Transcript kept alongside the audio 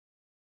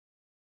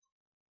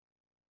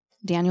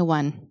Daniel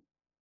 1.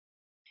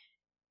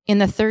 In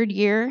the 3rd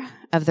year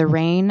of the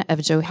reign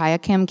of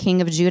Jehoiakim,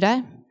 king of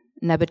Judah,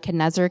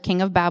 Nebuchadnezzar,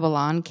 king of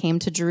Babylon, came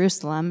to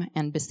Jerusalem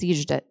and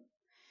besieged it.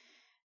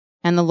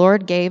 And the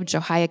Lord gave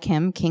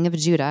Jehoiakim, king of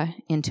Judah,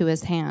 into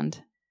his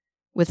hand,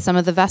 with some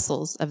of the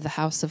vessels of the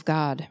house of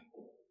God.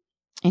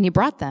 And he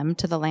brought them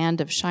to the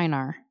land of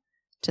Shinar,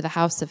 to the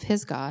house of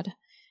his God,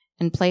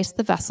 and placed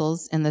the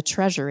vessels in the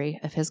treasury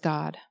of his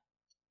God.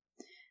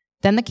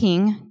 Then the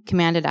king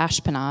commanded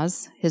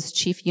Ashpenaz, his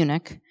chief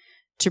eunuch,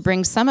 to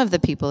bring some of the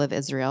people of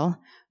Israel,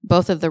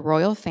 both of the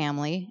royal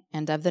family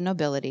and of the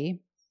nobility,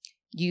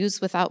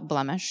 youths without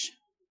blemish,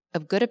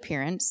 of good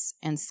appearance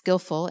and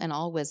skillful in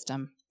all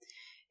wisdom,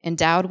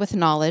 endowed with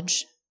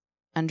knowledge,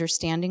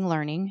 understanding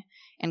learning,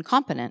 and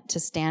competent to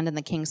stand in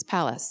the king's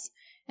palace,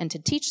 and to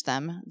teach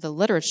them the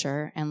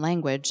literature and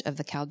language of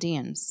the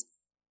Chaldeans.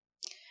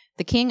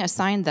 The king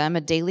assigned them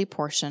a daily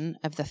portion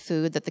of the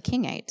food that the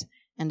king ate,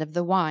 and of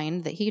the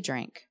wine that he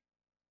drank.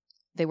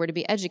 They were to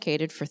be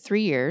educated for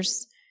 3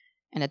 years,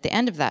 and at the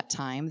end of that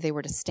time they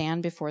were to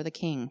stand before the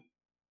king.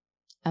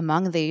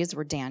 Among these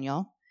were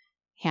Daniel,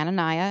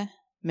 Hananiah,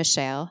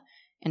 Mishael,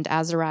 and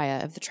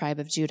Azariah of the tribe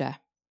of Judah.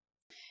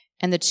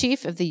 And the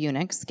chief of the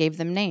eunuchs gave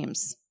them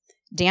names.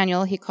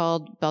 Daniel he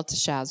called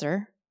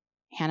Belteshazzar,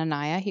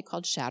 Hananiah he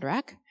called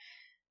Shadrach,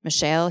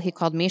 Mishael he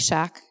called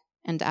Meshach,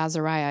 and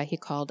Azariah he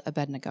called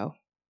Abednego.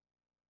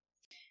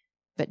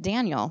 But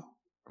Daniel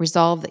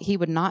resolved that he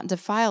would not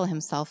defile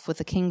himself with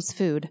the king's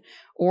food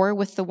or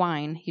with the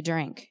wine he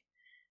drank.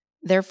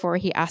 Therefore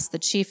he asked the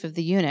chief of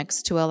the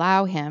eunuchs to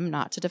allow him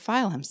not to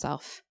defile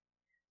himself.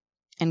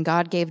 And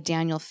God gave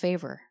Daniel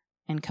favor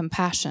and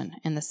compassion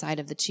in the sight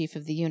of the chief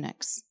of the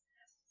eunuchs.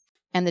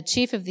 And the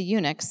chief of the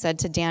eunuchs said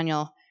to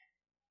Daniel,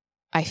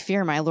 I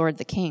fear my lord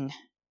the king,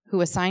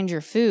 who assigned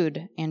your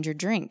food and your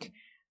drink,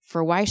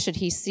 for why should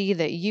he see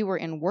that you were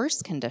in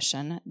worse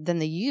condition than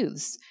the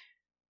youths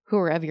who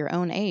are of your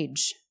own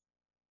age,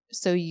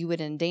 so you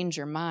would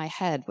endanger my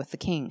head with the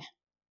king?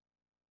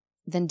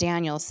 Then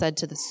Daniel said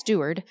to the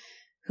steward,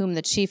 whom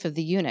the chief of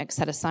the eunuchs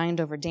had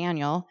assigned over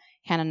Daniel,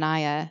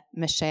 Hananiah,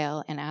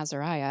 Mishael, and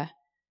Azariah,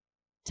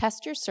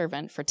 test your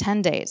servant for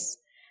 10 days.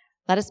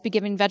 Let us be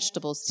given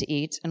vegetables to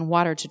eat and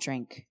water to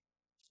drink.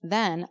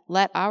 Then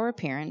let our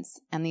appearance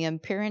and the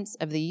appearance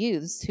of the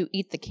youths who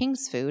eat the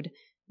king's food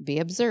be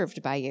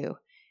observed by you,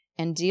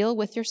 and deal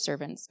with your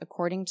servants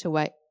according to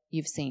what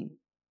you've seen.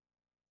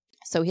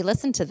 So he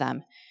listened to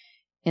them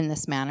in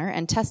this manner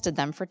and tested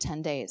them for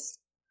 10 days.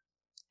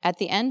 At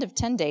the end of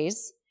 10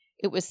 days,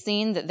 it was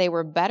seen that they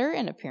were better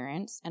in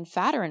appearance and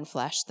fatter in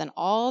flesh than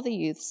all the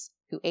youths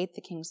who ate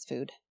the king's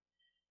food.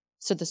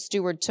 So the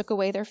steward took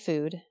away their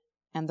food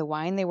and the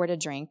wine they were to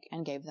drink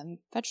and gave them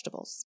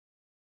vegetables.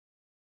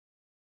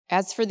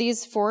 As for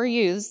these 4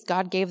 youths,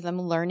 God gave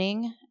them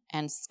learning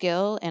and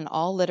skill in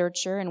all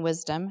literature and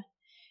wisdom,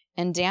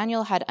 and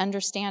Daniel had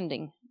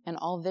understanding in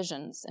all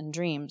visions and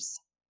dreams.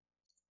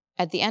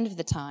 At the end of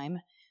the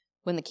time,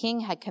 when the king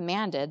had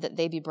commanded that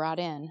they be brought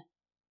in,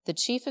 the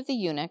chief of the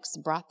eunuchs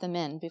brought them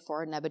in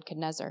before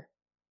Nebuchadnezzar.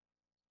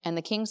 And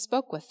the king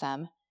spoke with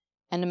them,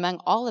 and among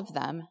all of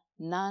them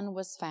none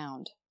was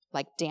found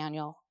like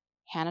Daniel,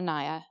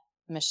 Hananiah,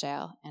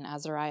 Mishael, and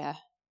Azariah.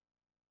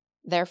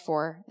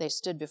 Therefore they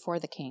stood before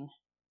the king.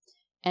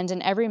 And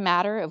in every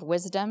matter of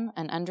wisdom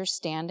and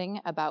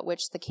understanding about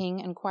which the king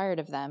inquired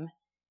of them,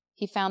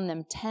 he found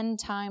them 10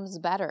 times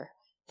better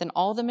than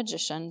all the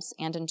magicians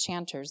and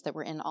enchanters that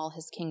were in all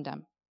his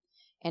kingdom.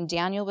 And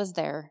Daniel was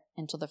there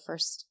until the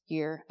 1st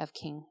year of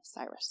King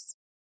Cyrus.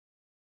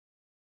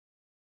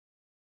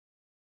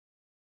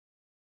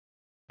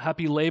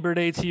 Happy Labor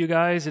Day to you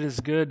guys. It is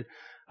good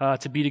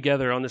to be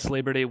together on this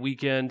Labor Day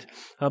weekend.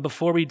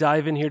 Before we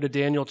dive in here to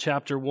Daniel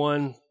chapter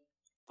 1,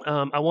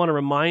 I want to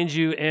remind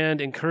you and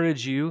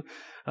encourage you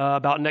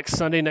about next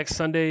Sunday. Next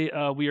Sunday,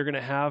 we are going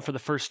to have, for the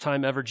first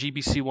time ever,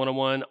 GBC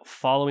 101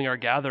 following our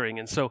gathering.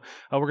 And so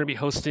we're going to be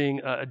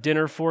hosting a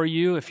dinner for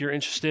you. If you're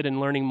interested in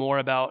learning more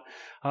about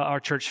our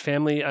church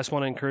family, I just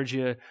want to encourage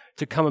you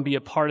to come and be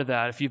a part of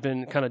that. If you've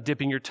been kind of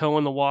dipping your toe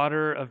in the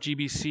water of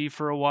GBC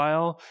for a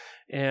while,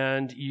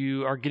 and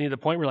you are getting to the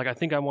point where you're like, I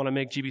think I want to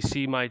make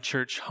GBC my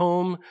church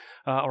home,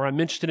 or I'm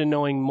interested in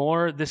knowing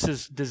more, this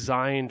is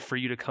designed for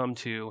you to come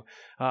to.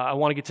 I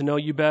want to get to know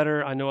you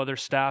better. I know other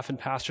staff and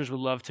pastors would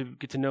love to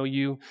get to know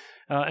you,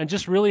 and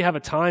just really have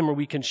a time where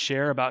we can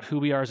share about who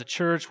we are as a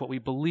church, what we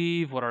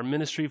believe, what our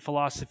ministry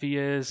philosophy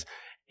is,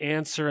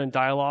 answer and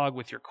dialogue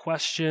with your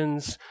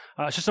questions.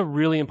 It's just a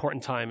really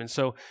important time. And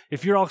so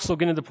if you're also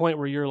getting to the point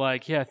where you're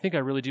like, yeah, I think I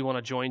really do want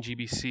to join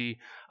GBC,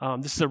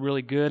 this is a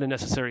really good and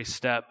necessary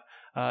step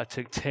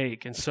to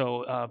take. And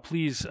so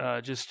please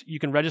you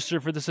can register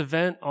for this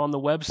event on the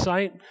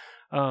website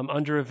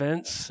under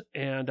events,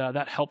 and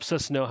that helps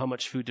us know how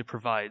much food to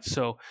provide.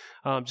 So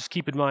just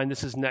keep in mind,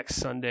 this is next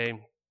Sunday.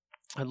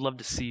 I'd love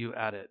to see you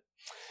at it.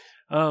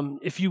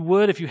 If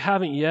you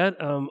haven't yet,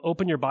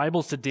 open your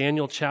Bibles to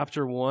Daniel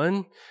chapter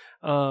 1.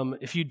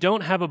 If you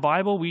don't have a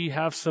Bible, we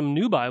have some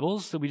new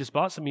Bibles that we just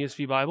bought, some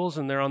ESV Bibles,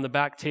 and they're on the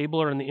back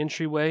table or in the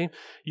entryway.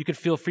 You can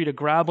feel free to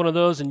grab one of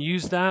those and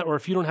use that. Or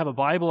if you don't have a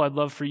Bible, I'd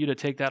love for you to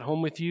take that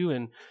home with you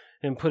and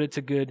put it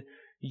to good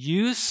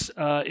use.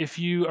 If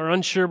you are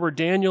unsure where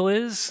Daniel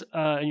is,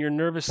 and you're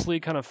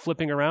nervously kind of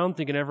flipping around,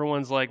 thinking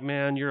everyone's like,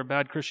 man, you're a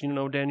bad Christian, you don't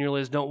know who Daniel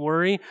is, don't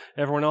worry.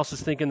 Everyone else is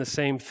thinking the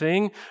same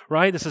thing,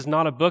 right? This is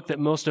not a book that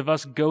most of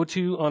us go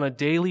to on a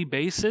daily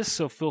basis,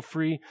 so feel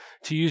free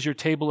to use your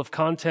table of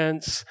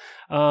contents.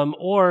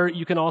 Or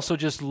you can also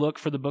just look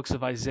for the books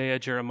of Isaiah,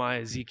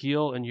 Jeremiah,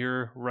 Ezekiel, and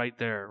you're right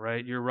there,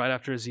 right? You're right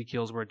after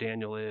Ezekiel's where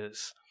Daniel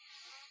is.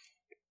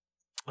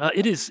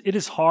 It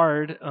is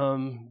hard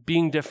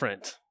being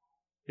different,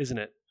 isn't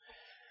it?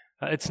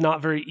 It's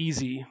not very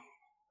easy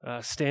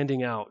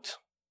standing out.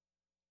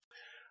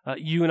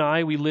 You and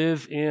I, we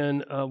live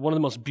in one of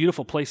the most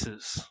beautiful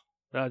places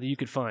that you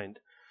could find.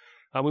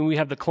 When we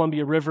have the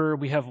Columbia River,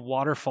 we have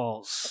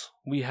waterfalls.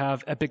 We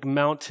have epic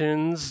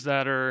mountains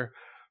that are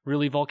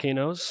really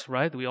volcanoes,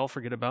 right, that we all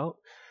forget about.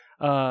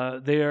 We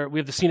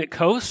have the scenic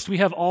coast. We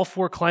have all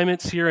four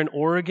climates here in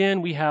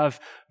Oregon. We have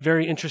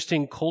very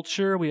interesting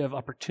culture. We have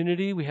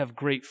opportunity. We have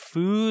great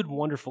food,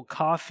 wonderful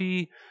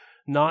coffee,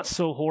 not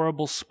so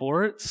horrible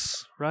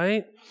sports,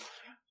 right?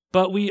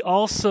 But we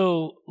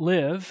also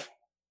live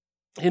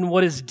in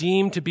what is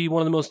deemed to be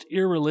one of the most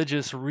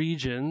irreligious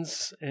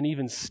regions and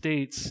even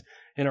states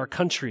in our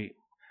country.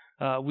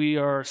 We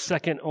are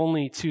second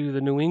only to the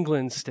New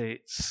England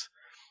states.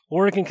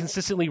 Oregon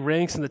consistently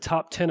ranks in the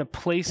top 10 of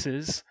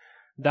places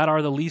that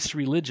are the least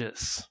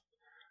religious.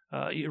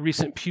 A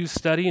recent Pew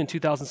study in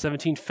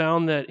 2017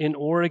 found that in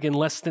Oregon,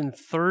 less than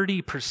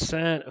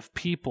 30% of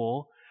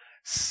people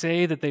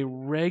say that they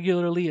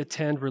regularly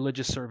attend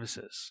religious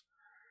services.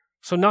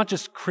 So not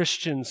just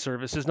Christian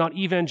services, not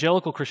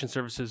evangelical Christian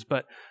services,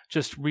 but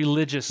just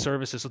religious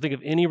services. So think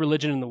of any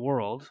religion in the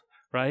world,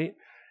 right?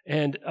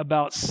 And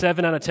about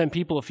 7 out of 10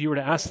 people, if you were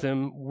to ask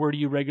them, where do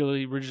you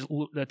regularly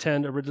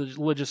attend a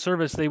religious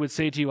service, they would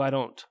say to you, I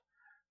don't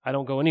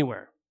go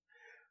anywhere.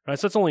 Right?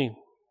 So it's only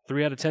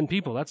 3 out of 10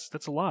 people.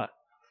 That's a lot.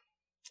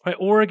 Right?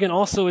 Oregon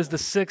also is the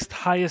 6th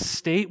highest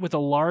state with the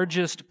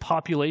largest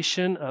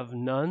population of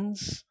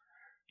nuns.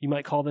 You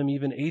might call them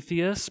even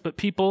atheists, but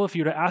people, if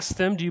you were to ask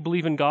them, do you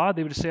believe in God?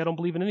 They would say, I don't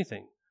believe in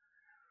anything.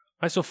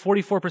 Right? So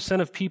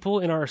 44% of people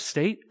in our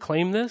state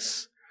claim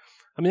this.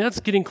 I mean, that's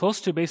getting close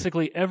to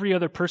basically every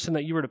other person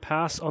that you were to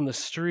pass on the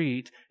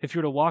street. If you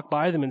were to walk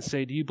by them and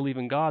say, do you believe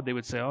in God? They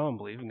would say, oh, I don't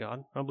believe in God.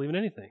 I don't believe in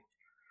anything.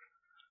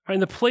 Right?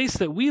 And the place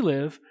that we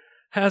live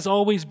has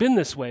always been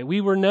this way. We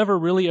were never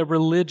really a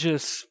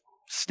religious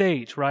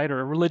state, right, or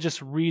a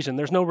religious region.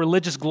 There's no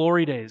religious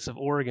glory days of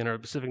Oregon or the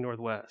Pacific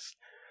Northwest.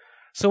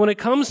 So when it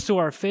comes to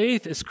our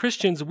faith as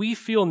Christians, we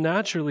feel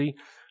naturally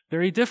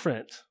very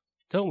different,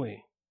 don't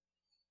we?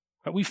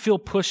 Right? We feel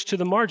pushed to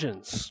the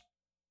margins.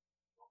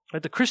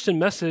 Right? The Christian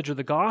message or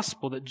the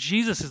gospel that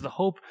Jesus is the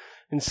hope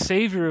and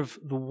Savior of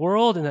the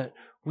world and that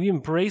we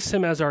embrace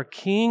Him as our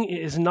King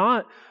is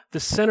not the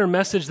center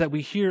message that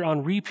we hear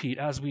on repeat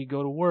as we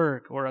go to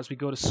work or as we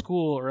go to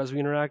school or as we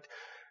interact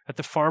at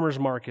the farmer's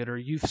market or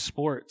youth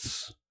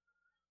sports.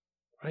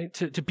 Right?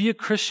 To be a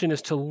Christian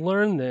is to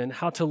learn then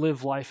how to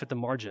live life at the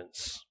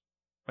margins,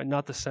 right?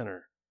 Not the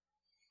center.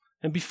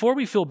 And before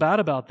we feel bad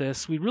about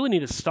this, we really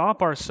need to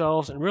stop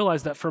ourselves and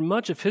realize that for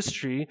much of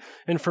history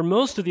and for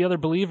most of the other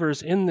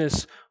believers in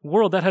this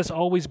world, that has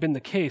always been the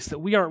case, that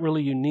we aren't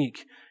really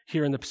unique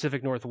here in the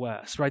Pacific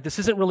Northwest, right? This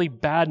isn't really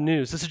bad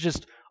news. This is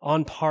just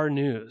on par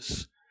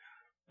news.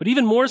 But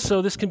even more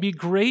so, this can be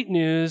great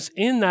news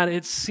in that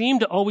it seemed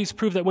to always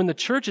prove that when the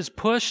church is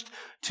pushed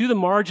to the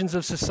margins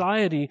of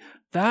society,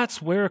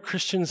 that's where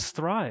Christians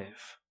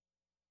thrive.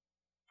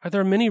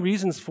 There are many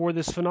reasons for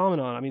this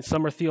phenomenon. I mean,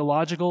 some are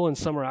theological and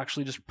some are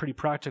actually just pretty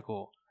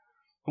practical.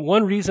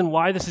 One reason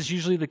why this is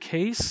usually the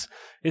case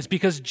is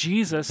because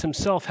Jesus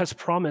Himself has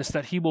promised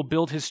that He will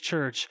build His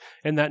church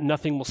and that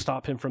nothing will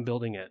stop Him from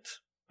building it.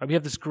 We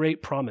have this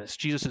great promise.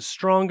 Jesus is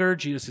stronger.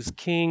 Jesus is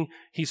King.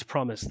 He's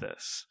promised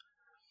this.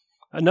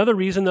 Another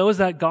reason, though, is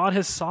that God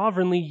has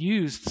sovereignly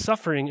used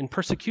suffering and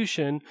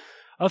persecution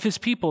of His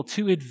people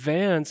to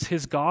advance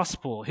His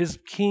gospel, His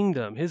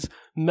kingdom, His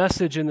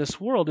message in this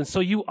world. And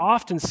so you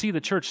often see the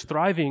church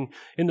thriving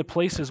in the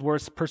places where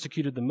it's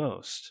persecuted the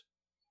most.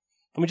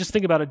 I mean, just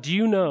think about it. Do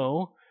you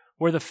know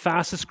where the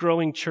fastest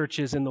growing church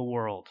is in the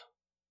world?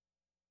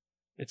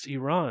 It's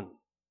Iran.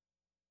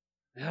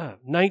 Yeah,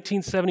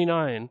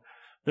 1979,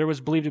 there was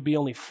believed to be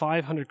only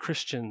 500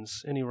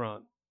 Christians in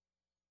Iran.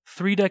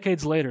 3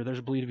 decades later,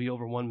 there's believed to be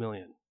over 1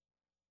 million.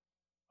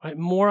 Right?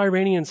 More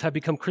Iranians have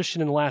become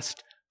Christian in the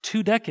last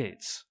 2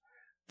 decades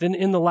than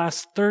in the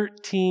last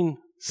 13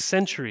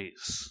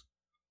 centuries.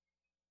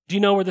 Do you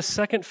know where the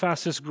second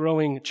fastest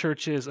growing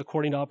church is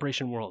according to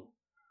Operation World?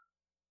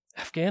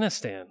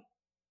 Afghanistan.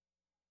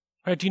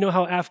 Right? Do you know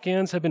how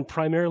Afghans have been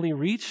primarily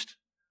reached?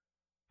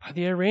 By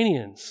the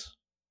Iranians.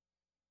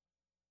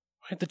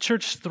 Right? The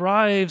church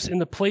thrives in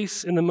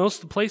the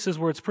most places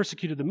where it's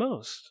persecuted the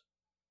most.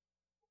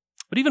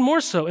 But even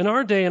more so, in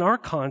our day, in our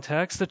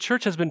context, the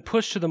church has been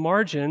pushed to the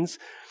margins,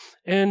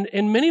 and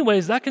in many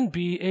ways, that can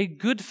be a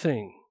good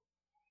thing.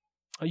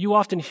 You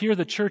often hear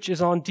the church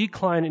is on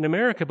decline in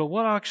America, but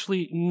what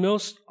actually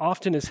most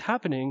often is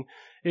happening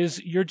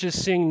is you're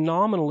just seeing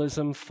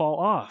nominalism fall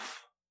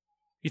off.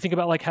 You think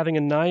about like having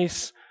a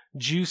nice,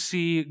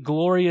 juicy,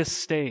 glorious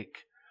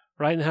steak,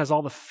 right? And it has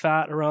all the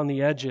fat around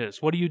the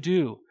edges. What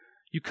do?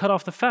 You cut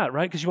off the fat,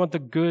 right? Because you want the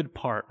good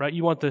part, right?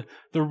 You want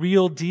the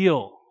real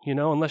deal,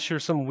 unless you're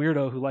some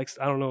weirdo who likes,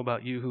 I don't know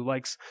about you, who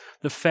likes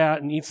the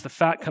fat and eats the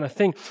fat kind of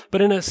thing.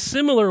 But in a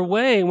similar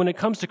way, when it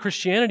comes to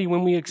Christianity,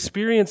 when we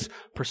experience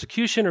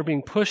persecution or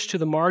being pushed to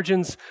the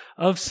margins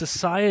of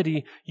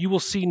society, you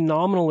will see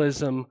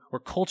nominalism or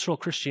cultural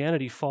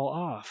Christianity fall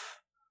off,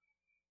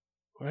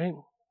 right?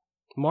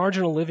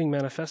 Marginal living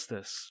manifests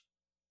this.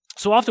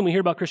 So often we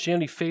hear about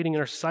Christianity fading in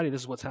our society.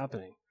 This is what's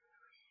happening.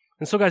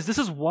 And so guys, this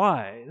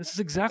is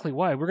exactly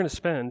why we're going to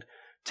spend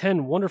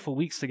 10 wonderful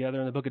weeks together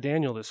in the book of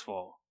Daniel this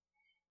fall.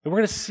 And we're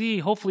going to see,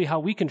 hopefully, how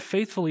we can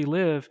faithfully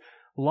live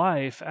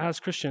life as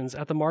Christians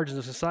at the margins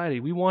of society.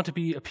 We want to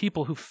be a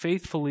people who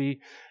faithfully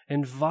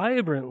and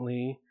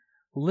vibrantly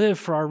live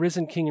for our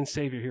risen King and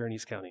Savior here in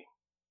East County.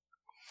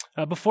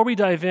 Before we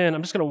dive in,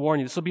 I'm just going to warn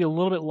you, this will be a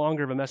little bit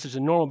longer of a message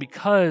than normal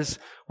because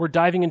we're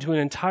diving into an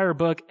entire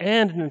book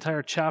and an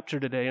entire chapter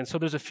today. And so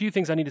there's a few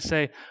things I need to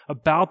say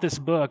about this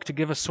book to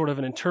give us sort of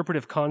an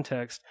interpretive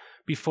context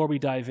before we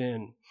dive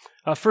in.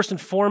 First and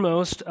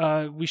foremost,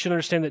 we should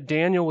understand that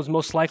Daniel was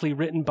most likely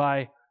written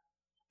by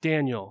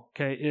Daniel.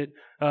 Okay,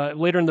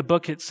 later in the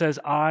book it says,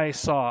 "I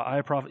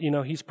saw."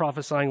 He's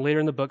prophesying later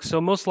in the book. So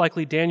most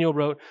likely Daniel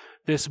wrote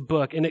this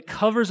book, and it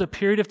covers a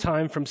period of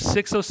time from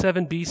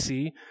 607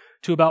 BC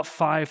to about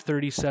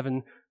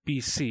 537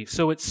 BC.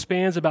 So it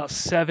spans about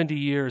 70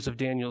 years of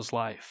Daniel's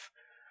life.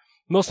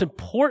 Most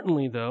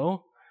importantly,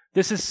 though,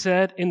 this is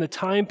set in the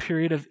time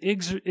period of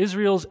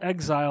Israel's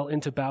exile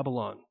into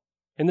Babylon.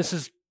 And this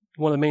is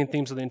one of the main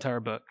themes of the entire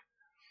book,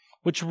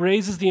 which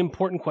raises the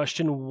important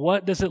question,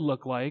 what does it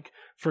look like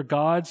for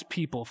God's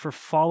people, for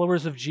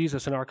followers of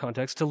Jesus in our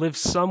context, to live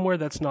somewhere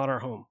that's not our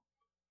home?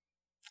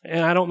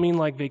 And I don't mean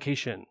like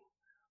vacation,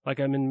 like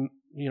I'm in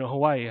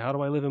Hawaii. How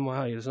do I live in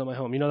Hawaii? It's not my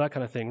home. That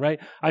kind of thing, right?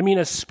 I mean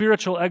as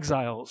spiritual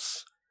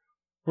exiles.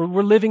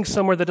 We're living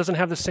somewhere that doesn't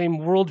have the same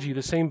worldview,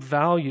 the same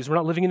values. We're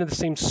not living into the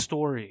same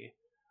story.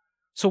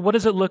 So what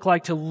does it look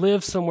like to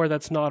live somewhere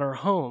that's not our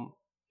home?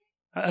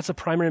 That's a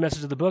primary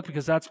message of the book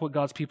because that's what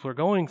God's people are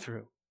going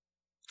through.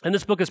 And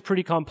this book is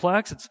pretty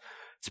complex. It's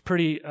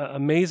pretty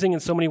amazing in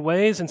so many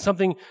ways. And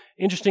something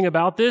interesting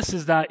about this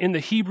is that in the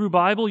Hebrew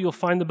Bible, you'll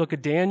find the book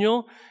of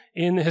Daniel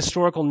in the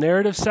historical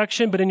narrative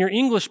section, but in your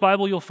English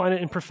Bible, you'll find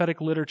it in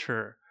prophetic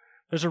literature.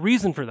 There's a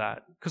reason for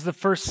that, because the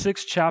first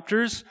 6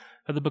 chapters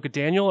of the book of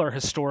Daniel are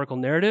historical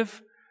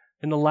narrative,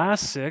 and the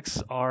last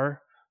 6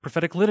 are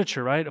prophetic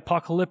literature, right?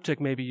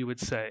 Apocalyptic, maybe you would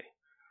say,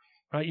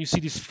 right? You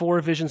see these 4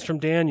 visions from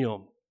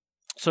Daniel.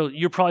 So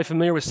you're probably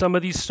familiar with some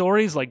of these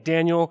stories, like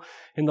Daniel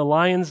in the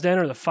lion's den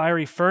or the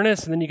fiery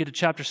furnace, and then you get to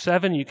chapter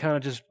 7, and you kind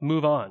of just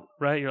move on,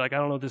 right? You're like, I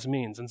don't know what this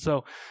means. And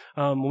so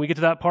when we get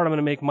to that part, I'm going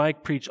to make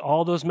Mike preach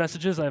all those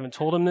messages. I haven't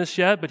told him this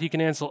yet, but he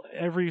can answer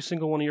every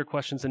single one of your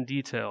questions in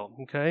detail,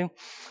 okay?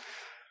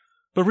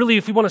 But really,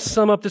 if we want to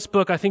sum up this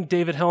book, I think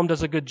David Helm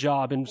does a good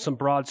job in some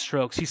broad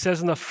strokes. He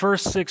says in the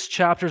first 6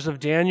 chapters of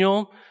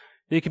Daniel,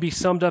 they can be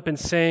summed up in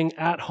saying,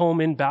 at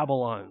home in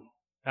Babylon.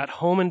 At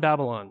home in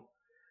Babylon.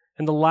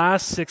 And the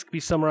last 6 can be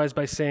summarized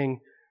by saying,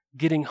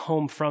 getting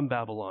home from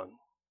Babylon.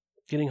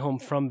 Getting home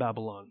from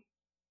Babylon.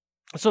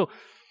 So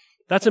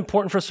that's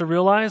important for us to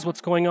realize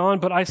what's going on,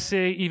 but I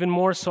say even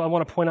more so, I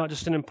want to point out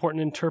just an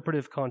important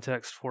interpretive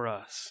context for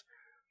us.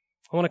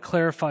 I want to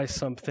clarify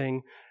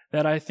something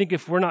that I think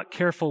if we're not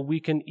careful, we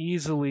can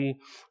easily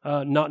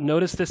not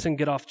notice this and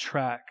get off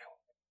track.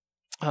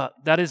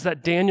 That is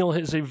that Daniel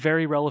is a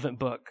very relevant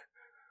book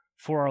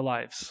for our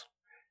lives.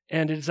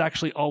 And it has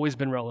actually always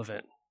been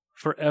relevant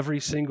for every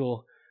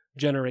single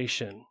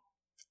generation.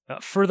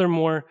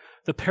 Furthermore,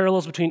 the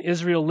parallels between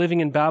Israel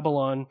living in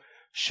Babylon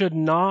should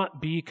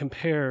not be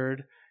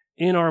compared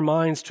in our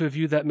minds to a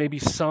view that maybe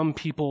some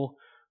people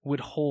would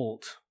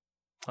hold.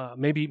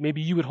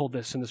 Maybe you would hold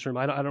this in this room.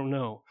 I don't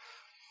know.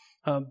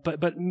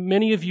 But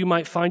many of you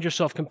might find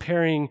yourself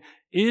comparing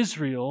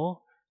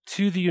Israel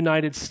to the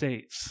United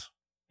States.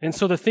 And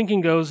so the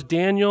thinking goes,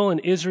 Daniel and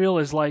Israel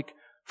is like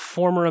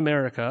former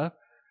America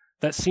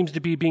that seems to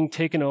be being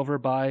taken over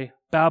by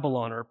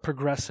Babylon or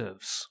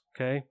progressives,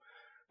 okay?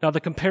 Now, the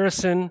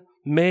comparison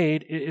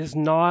made is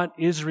not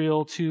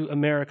Israel to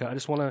America. I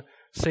just want to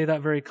say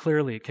that very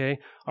clearly, okay?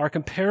 Our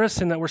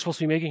comparison that we're supposed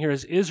to be making here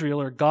is Israel,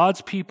 or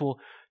God's people,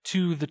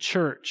 to the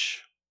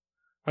church.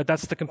 Right?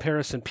 That's the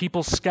comparison.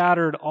 People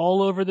scattered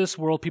all over this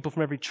world, people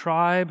from every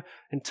tribe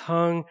and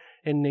tongue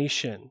and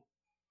nation.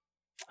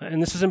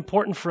 And this is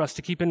important for us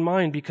to keep in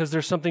mind because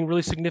there's something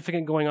really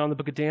significant going on in the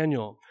book of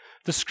Daniel.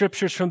 The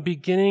scriptures from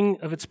beginning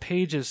of its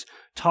pages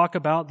talk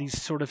about these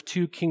sort of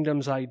 2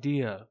 kingdoms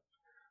idea.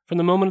 From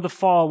the moment of the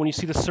fall, when you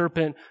see the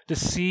serpent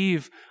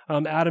deceive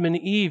Adam and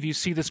Eve, you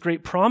see this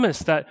great promise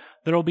that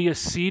there will be a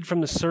seed from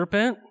the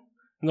serpent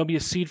and there'll be a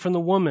seed from the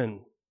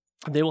woman.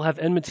 They will have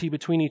enmity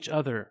between each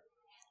other.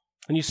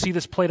 And you see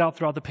this played out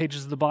throughout the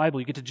pages of the Bible.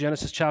 You get to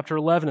Genesis chapter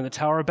 11 and the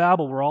Tower of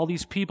Babel, where all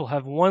these people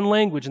have one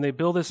language and they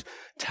build this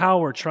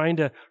tower trying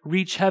to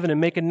reach heaven and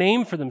make a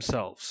name for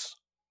themselves.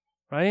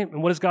 Right?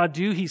 And what does God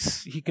do?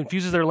 He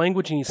confuses their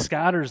language and he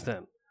scatters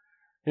them.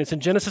 And it's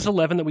in Genesis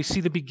 11 that we see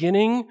the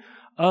beginning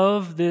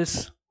of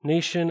this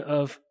nation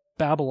of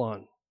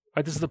Babylon.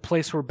 Right? This is the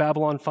place where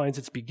Babylon finds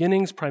its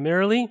beginnings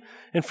primarily.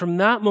 And from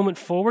that moment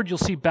forward, you'll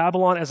see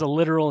Babylon as a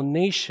literal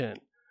nation.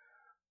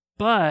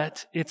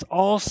 But it's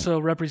also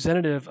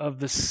representative of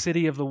the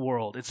city of the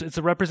world. It's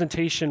a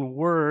representation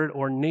word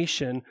or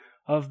nation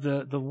of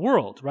the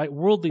world, right?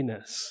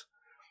 Worldliness.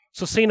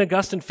 So St.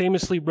 Augustine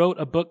famously wrote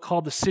a book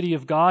called The City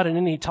of God, and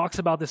then he talks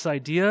about this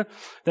idea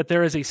that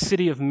there is a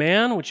city of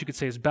man, which you could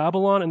say is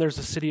Babylon, and there's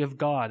a city of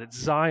God. It's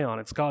Zion.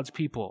 It's God's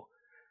people.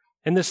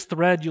 In this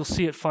thread, you'll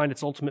see it find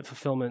its ultimate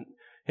fulfillment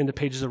in the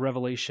pages of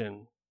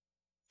Revelation.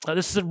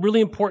 This is a really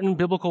important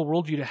biblical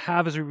worldview to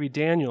have as we read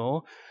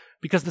Daniel,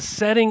 because the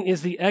setting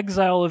is the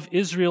exile of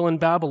Israel in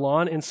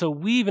Babylon, and so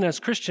we, even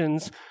as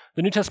Christians,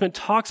 the New Testament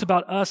talks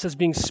about us as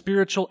being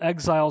spiritual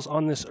exiles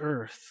on this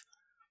earth.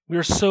 We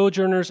are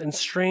sojourners and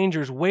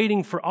strangers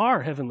waiting for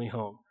our heavenly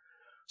home.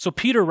 So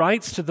Peter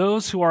writes to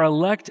those who are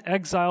elect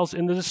exiles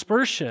in the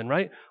dispersion,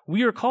 right?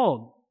 We are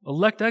called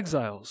elect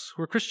exiles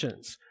who are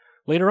Christians.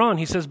 Later on,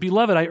 he says,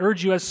 "Beloved, I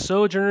urge you as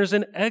sojourners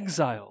and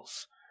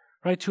exiles,"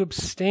 right, to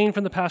abstain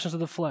from the passions of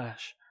the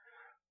flesh.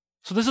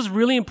 So this is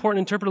really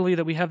important interpretively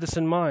that we have this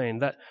in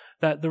mind,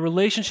 that the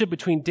relationship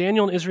between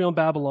Daniel and Israel and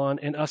Babylon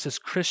and us as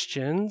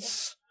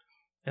Christians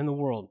and the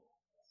world,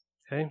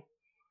 okay?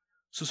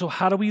 So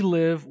how do we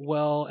live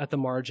well at the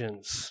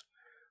margins?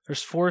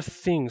 There's four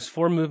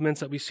movements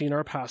that we see in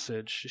our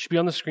passage. It should be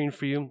on the screen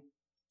for you.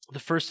 The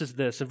first is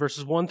this. In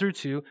verses 1 through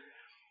 2,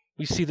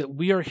 we see that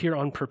we are here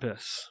on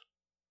purpose.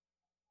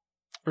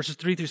 Verses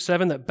 3 through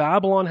 7, that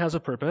Babylon has a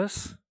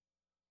purpose.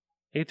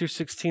 8 through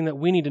 16, that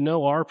we need to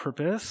know our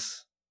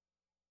purpose.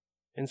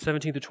 And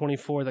 17 through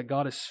 24, that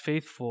God is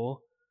faithful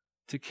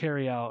to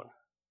carry out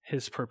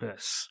his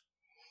purpose.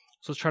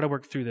 So let's try to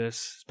work through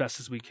this as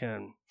best as we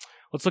can.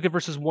 Let's look at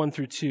verses 1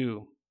 through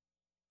 2.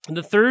 In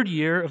the 3rd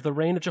year of the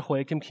reign of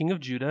Jehoiakim, king of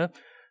Judah,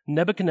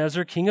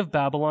 Nebuchadnezzar, king of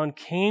Babylon,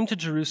 came to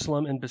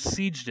Jerusalem and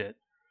besieged it.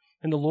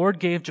 And the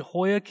Lord gave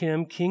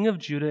Jehoiakim, king of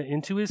Judah,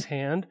 into his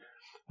hand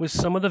with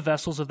some of the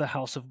vessels of the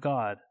house of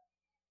God.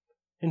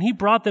 And he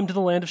brought them to the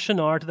land of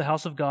Shinar, to the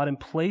house of God, and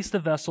placed the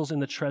vessels in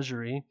the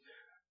treasury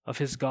of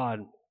his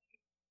God.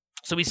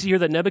 So we see here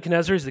that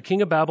Nebuchadnezzar is the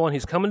king of Babylon.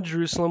 He's coming to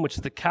Jerusalem, which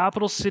is the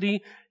capital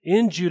city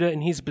in Judah,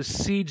 and he's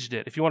besieged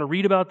it. If you want to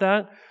read about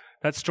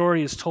that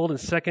story is told in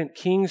 2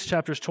 Kings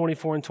chapters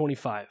 24 and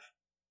 25.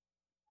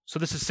 So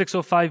this is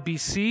 605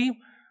 BC,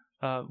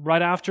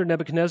 right after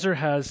Nebuchadnezzar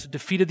has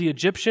defeated the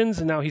Egyptians,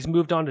 and now he's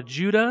moved on to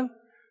Judah.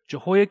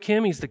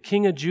 Jehoiakim, he's the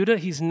king of Judah.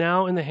 He's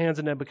now in the hands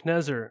of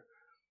Nebuchadnezzar.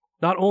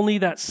 Not only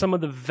that some of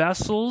the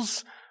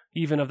vessels,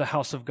 even of the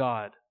house of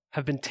God,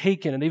 have been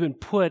taken and they've been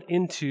put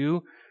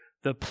into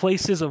the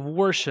places of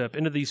worship,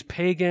 into these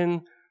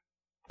pagan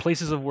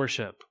places of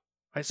worship.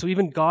 Right? So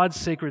even God's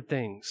sacred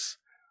things.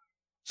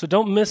 So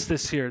don't miss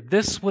this here.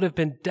 This would have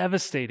been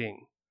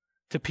devastating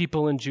to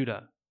people in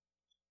Judah.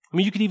 I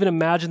mean, you could even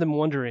imagine them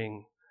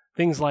wondering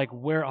things like,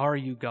 "Where are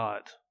you,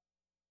 God?"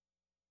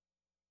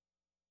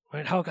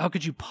 Right? How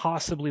could you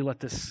possibly let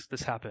this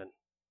happen?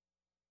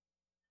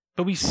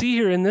 But we see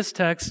here in this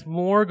text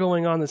more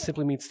going on than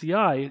simply meets the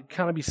eye. It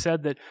kind of be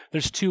said that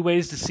there's two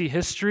ways to see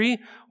history,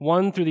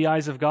 one through the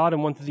eyes of God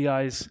and one through the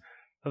eyes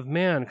of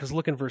man. Because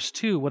look in verse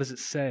 2, what does it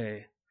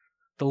say?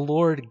 The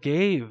Lord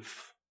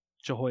gave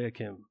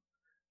Jehoiakim,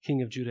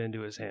 king of Judah,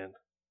 into his hand.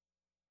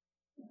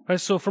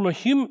 Right, so from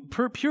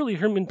a purely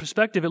human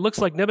perspective, it looks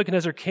like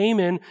Nebuchadnezzar came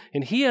in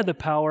and he had the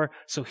power,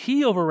 so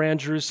he overran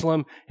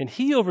Jerusalem and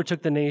he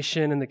overtook the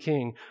nation and the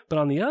king. But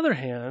on the other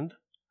hand,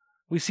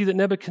 we see that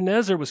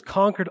Nebuchadnezzar was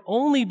conquered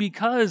only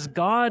because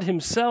God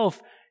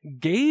himself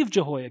gave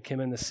Jehoiakim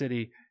and the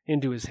city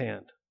into his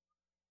hand.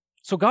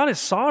 So God is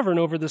sovereign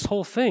over this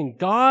whole thing.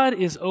 God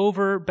is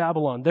over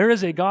Babylon. There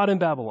is a God in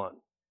Babylon.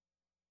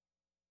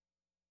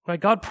 Right?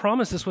 God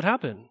promised this would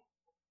happen.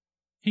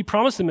 He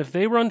promised them if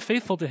they were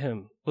unfaithful to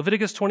him,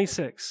 Leviticus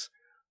 26,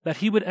 that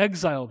he would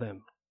exile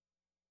them.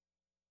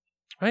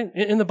 Right?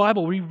 In the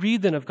Bible, we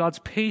read then of God's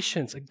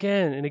patience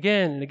again and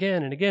again and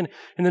again and again.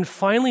 And then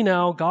finally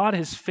now, God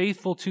is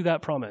faithful to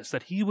that promise,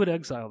 that he would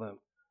exile them.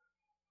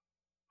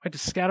 Right? To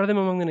scatter them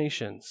among the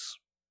nations.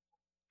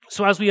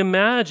 So as we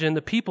imagine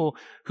the people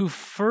who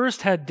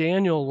first had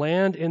Daniel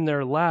land in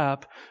their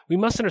lap, we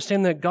must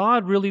understand that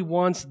God really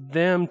wants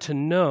them to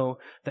know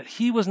that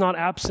he was not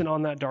absent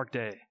on that dark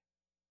day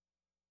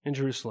in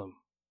Jerusalem,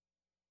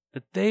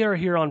 that they are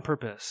here on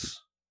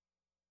purpose.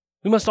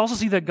 We must also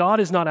see that God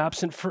is not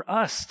absent for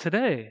us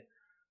today.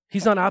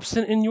 He's not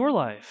absent in your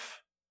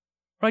life.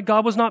 Right?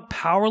 God was not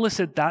powerless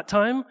at that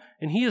time,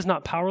 and he is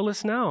not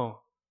powerless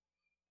now.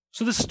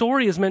 So this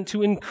story is meant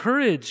to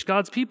encourage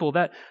God's people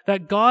that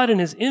God in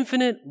his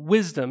infinite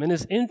wisdom, in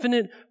his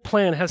infinite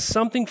plan, has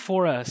something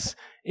for us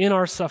in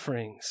our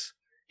sufferings.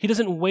 He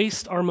doesn't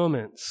waste our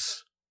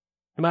moments,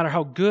 no matter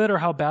how good or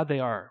how bad they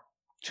are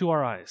to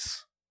our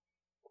eyes.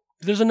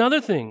 But there's another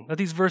thing that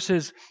these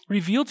verses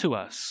reveal to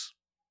us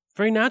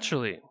very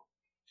naturally,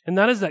 and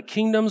that is that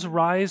kingdoms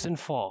rise and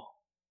fall.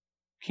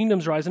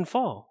 Kingdoms rise and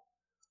fall.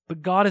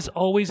 But God is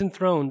always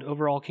enthroned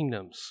over all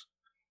kingdoms.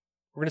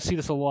 We're going to see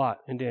this a lot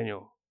in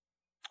Daniel.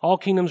 All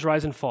kingdoms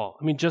rise and fall.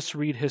 I mean, just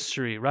read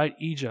history, right?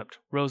 Egypt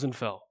rose and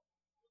fell.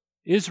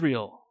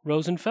 Israel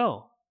rose and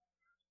fell.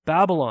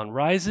 Babylon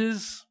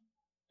rises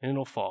and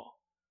it'll fall.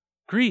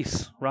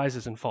 Greece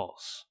rises and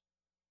falls.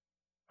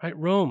 Right?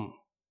 Rome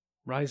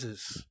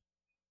rises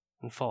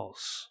and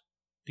falls.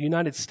 The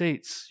United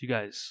States, you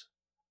guys,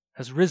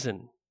 has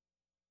risen,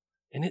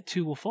 and it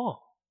too will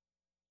fall.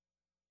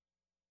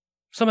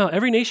 Somehow,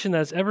 every nation that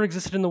has ever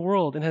existed in the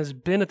world and has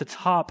been at the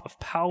top of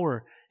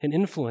power and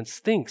influence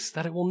thinks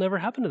that it will never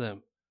happen to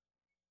them.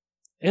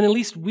 And at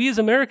least we as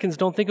Americans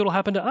don't think it'll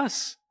happen to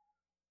us.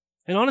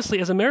 And honestly,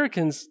 as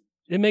Americans,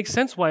 it makes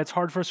sense why it's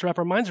hard for us to wrap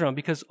our minds around,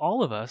 because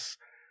all of us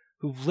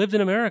who've lived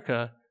in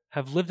America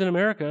have lived in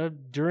America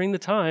during the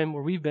time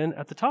where we've been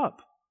at the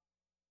top,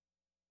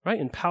 right?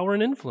 In power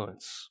and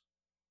influence.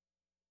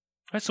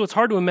 Right? So it's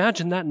hard to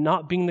imagine that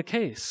not being the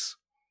case.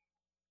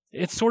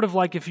 It's sort of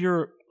like if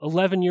you're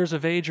 11 years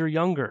of age or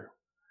younger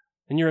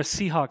and you're a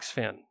Seahawks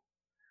fan.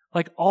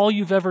 Like all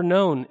you've ever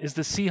known is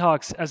the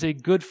Seahawks as a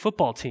good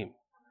football team,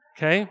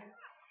 okay?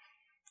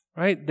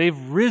 Right? They've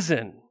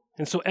risen.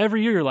 And so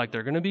every year you're like,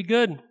 they're going to be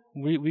good.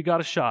 We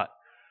got a shot.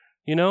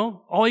 You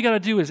know? All you got to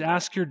do is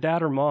ask your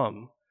dad or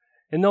mom,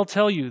 and they'll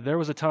tell you there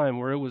was a time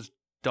where it was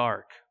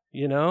dark,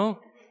 you know?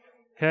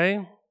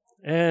 Okay?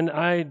 And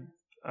I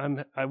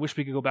wish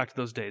we could go back to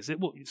those days.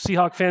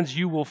 Seahawks fans,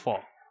 you will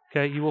fall.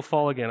 Okay? You will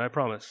fall again, I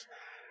promise.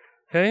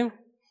 Okay?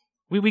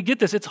 We get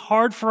this. It's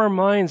hard for our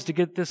minds to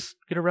get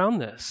around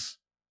this.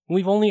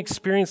 We've only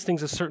experienced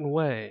things a certain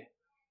way.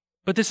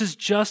 But this is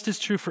just as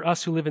true for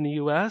us who live in the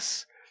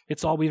U.S.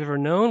 It's all we've ever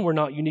known. We're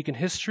not unique in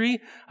history.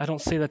 I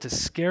don't say that to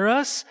scare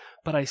us,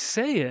 but I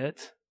say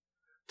it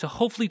to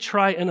hopefully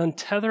try and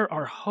untether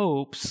our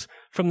hopes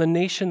from the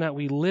nation that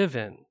we live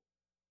in.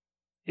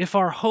 If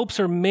our hopes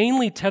are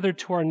mainly tethered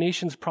to our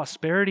nation's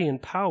prosperity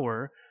and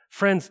power,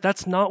 friends,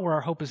 that's not where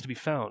our hope is to be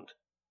found.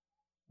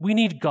 We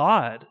need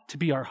God to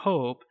be our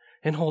hope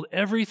and hold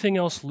everything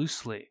else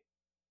loosely.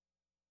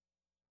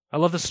 I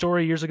love the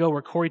story years ago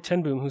where Corrie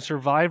ten Boom, who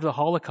survived the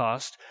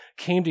Holocaust,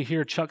 came to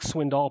hear Chuck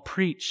Swindoll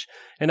preach.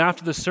 And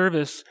after the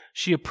service,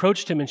 she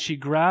approached him and she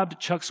grabbed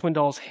Chuck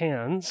Swindoll's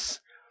hands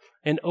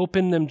and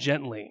opened them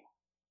gently.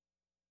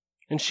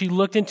 And she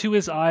looked into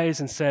his eyes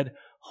and said,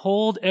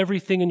 "Hold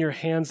everything in your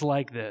hands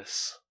like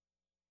this.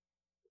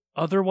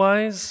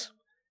 Otherwise,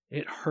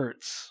 it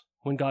hurts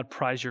when God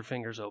pries your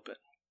fingers open."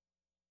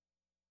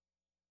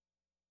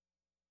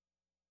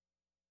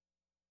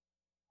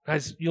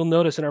 Guys, you'll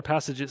notice in our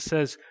passage it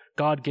says,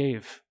 God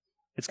gave.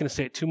 It's going to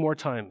say it 2 more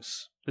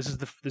times. This is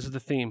the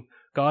theme.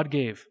 God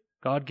gave,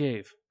 God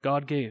gave,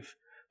 God gave.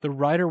 The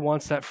writer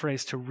wants that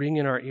phrase to ring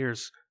in our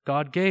ears.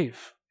 God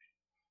gave.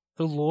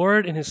 The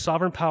Lord in his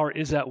sovereign power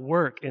is at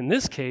work. In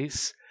this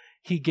case,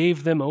 he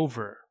gave them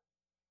over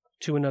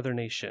to another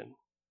nation.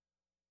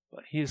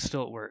 But he is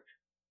still at work.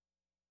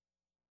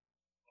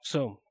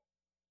 So,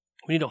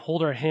 we need to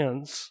hold our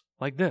hands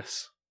like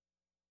this.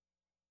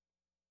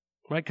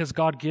 Right? Because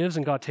God gives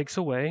and God takes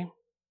away,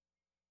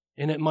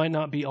 and it might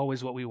not be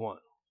always what we want.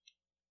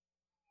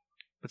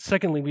 But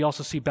secondly, we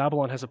also see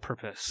Babylon has a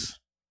purpose.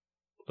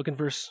 Look in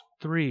verse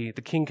 3.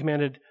 The king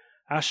commanded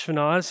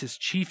Ashpenaz, his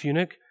chief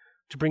eunuch,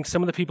 to bring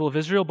some of the people of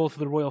Israel, both of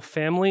the royal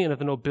family and of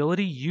the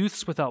nobility,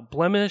 youths without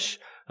blemish,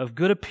 of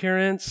good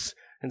appearance,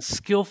 and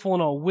skillful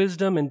in all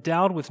wisdom,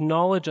 endowed with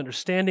knowledge,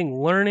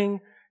 understanding, learning,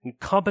 and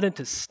competent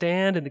to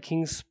stand in the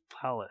king's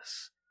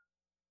palace,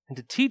 and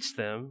to teach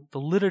them the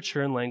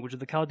literature and language of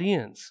the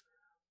Chaldeans.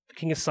 The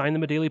king assigned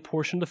them a daily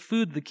portion of the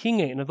food that the king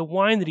ate and of the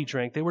wine that he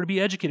drank. They were to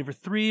be educated for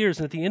 3 years,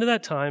 and at the end of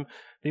that time,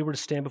 they were to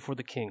stand before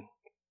the king.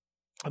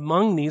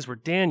 Among these were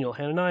Daniel,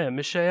 Hananiah,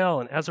 Mishael,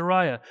 and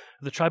Azariah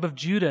of the tribe of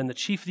Judah, and the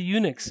chief of the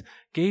eunuchs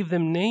gave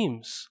them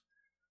names.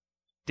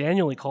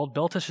 Daniel he called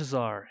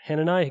Belteshazzar,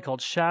 Hananiah he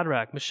called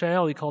Shadrach,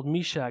 Mishael he called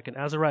Meshach, and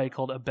Azariah he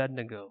called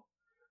Abednego.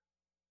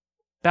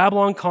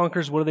 Babylon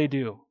conquers, what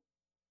do?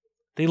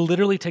 They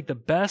literally take the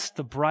best,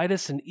 the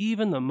brightest, and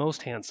even the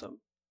most handsome,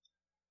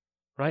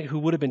 right, who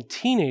would have been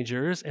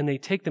teenagers, and they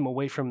take them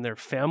away from their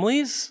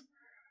families,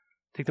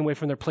 take them away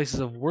from their places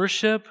of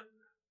worship,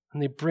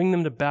 and they bring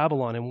them to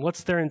Babylon. And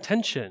what's their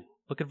intention?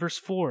 Look at verse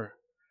 4.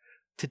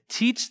 To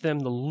teach them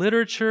the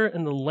literature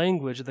and the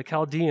language of the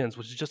Chaldeans,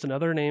 which is just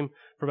another name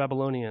for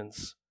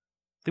Babylonians.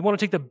 They want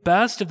to take the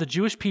best of the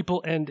Jewish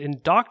people and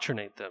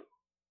indoctrinate them.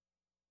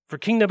 For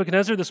King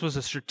Nebuchadnezzar, this was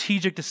a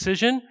strategic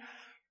decision.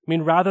 I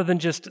mean, rather than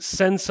just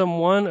send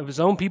someone of his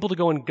own people to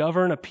go and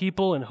govern a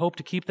people and hope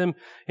to keep them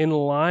in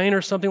line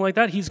or something like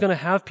that, he's going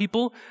to have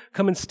people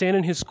come and stand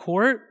in his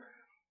court,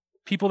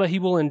 people that he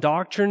will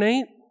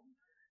indoctrinate,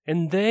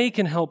 and they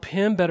can help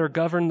him better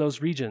govern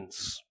those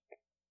regions.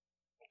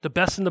 The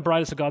best and the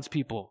brightest of God's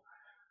people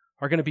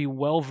are going to be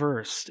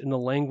well-versed in the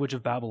language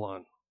of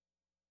Babylon,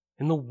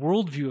 in the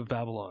worldview of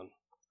Babylon,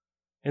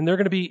 and they're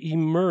going to be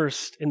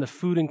immersed in the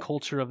food and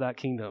culture of that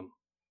kingdom.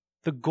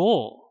 The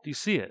goal, do you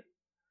see it,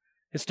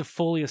 is to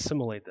fully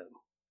assimilate them.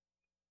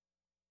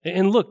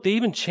 And look, they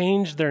even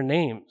changed their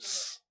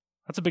names.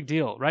 That's a big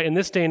deal, right? In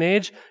this day and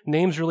age,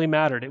 names really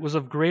mattered. It was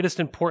of greatest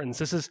importance.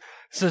 This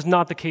is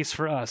not the case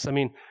for us. I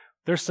mean,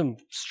 there's some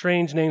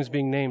strange names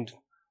being named,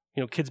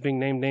 kids being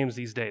named names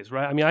these days,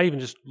 right? I mean, I even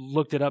just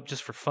looked it up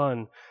just for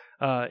fun.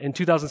 In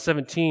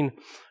 2017,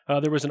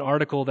 there was an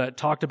article that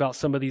talked about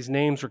some of these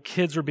names where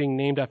kids were being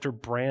named after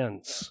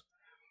brands,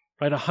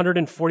 right?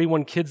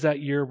 141 kids that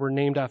year were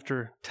named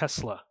after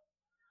Tesla,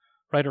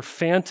 right? Or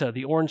Fanta,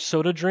 the orange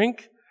soda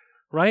drink,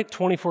 right?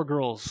 24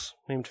 girls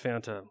named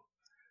Fanta,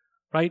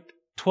 right?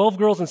 12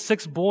 girls and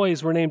 6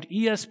 boys were named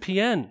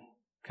ESPN,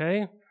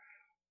 okay?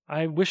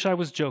 I wish I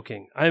was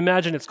joking. I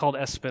imagine it's called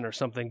ESPN or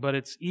something, but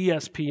it's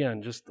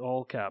ESPN, just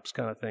all caps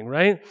kind of thing,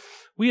 right?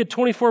 We had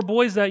 24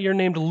 boys that year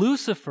named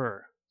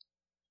Lucifer.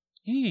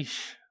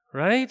 Yeesh,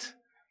 right?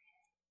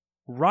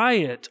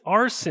 Riot,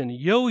 Arson,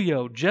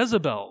 Yo-Yo,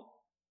 Jezebel.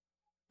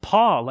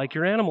 Paw, like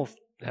your animal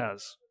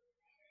has.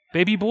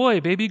 Baby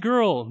boy, baby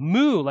girl,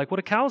 moo, like what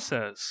a cow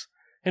says.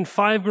 And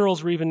 5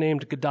 girls were even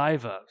named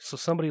Godiva, so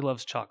somebody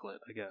loves chocolate,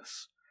 I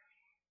guess.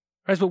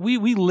 Right, but we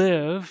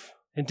live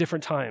in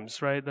different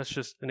times, right? That's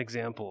just an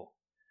example.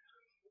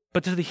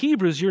 But to the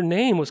Hebrews, your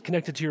name was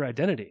connected to your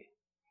identity.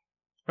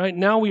 Right?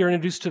 Now we are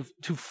introduced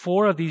to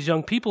 4 of these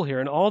young people here,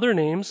 and all their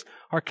names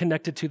are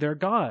connected to their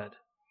God.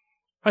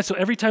 Right, so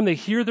every time they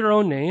hear their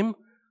own name,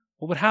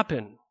 what would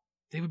happen?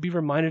 They would be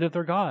reminded of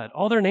their God.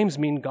 All their names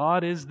mean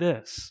God is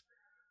this.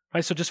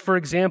 Right, so just for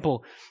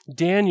example,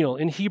 Daniel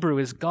in Hebrew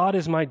is God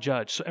is my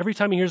judge. So every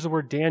time he hears the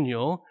word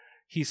Daniel,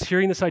 he's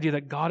hearing this idea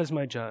that God is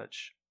my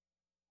judge.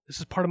 This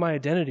is part of my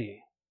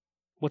identity.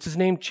 What's his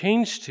name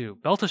changed to?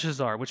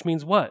 Belteshazzar, which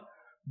means what?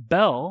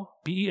 Bel,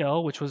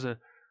 B-E-L, which was a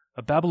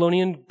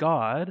Babylonian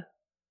god.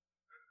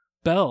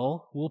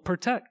 Bel will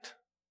protect.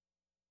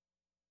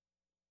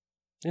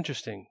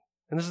 Interesting.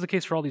 And this is the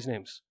case for all these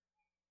names.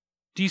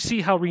 Do you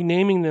see how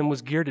renaming them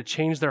was geared to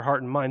change their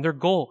heart and mind? Their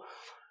goal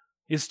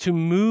is to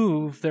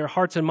move their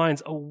hearts and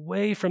minds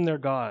away from their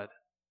God.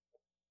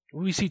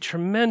 We see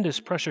tremendous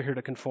pressure here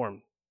to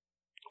conform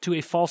to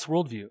a false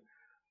worldview,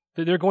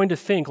 that they're going to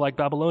think like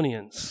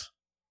Babylonians.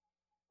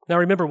 Now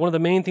remember, one of the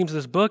main themes of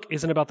this book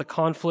isn't about the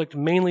conflict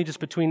mainly just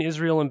between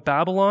Israel and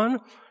Babylon,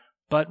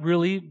 but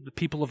really the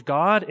people of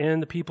God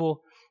and the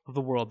people of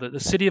the world, the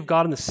city of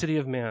God and the city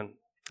of man.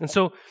 And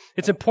so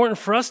it's important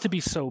for us to be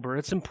sober.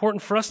 It's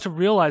important for us to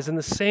realize in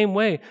the same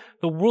way,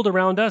 the world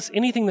around us,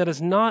 anything that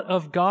is not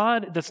of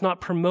God, that's not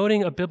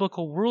promoting a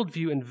biblical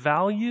worldview and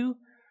value,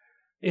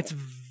 it's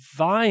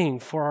vying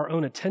for our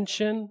own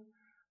attention,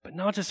 but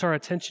not just our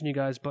attention, you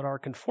guys, but our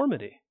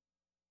conformity.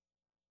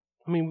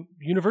 I mean,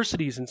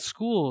 universities and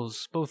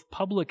schools, both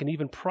public and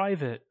even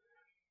private,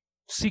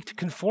 seek to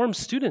conform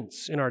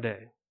students in our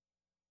day.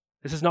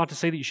 This is not to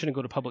say that you shouldn't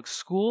go to public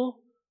school.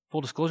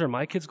 Full disclosure,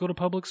 my kids go to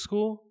public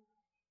school.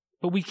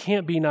 But we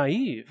can't be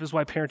naive. This is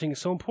why parenting is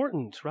so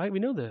important, right? We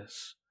know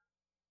this.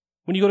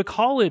 When you go to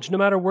college, no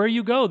matter where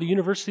you go, the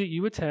university that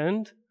you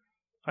attend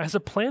has a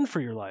plan for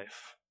your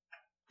life.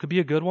 Could be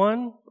a good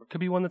one, or it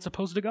could be one that's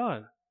opposed to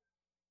God.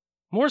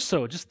 More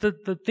so, just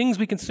the things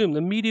we consume,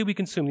 the media we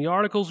consume, the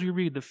articles we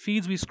read, the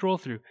feeds we scroll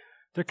through,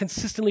 they're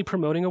consistently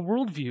promoting a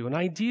worldview and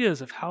ideas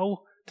of how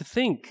to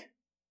think.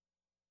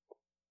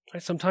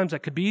 Right? Sometimes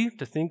that could be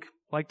to think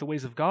like the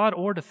ways of God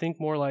or to think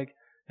more like,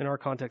 in our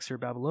context here,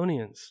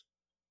 Babylonians.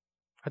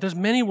 Right? There's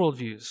many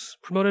worldviews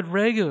promoted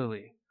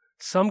regularly.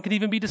 Some can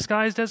even be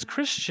disguised as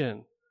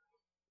Christian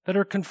that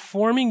are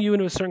conforming you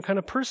into a certain kind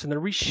of person. They're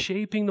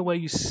reshaping the way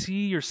you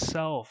see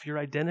yourself, your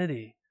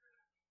identity.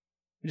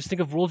 You just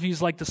think of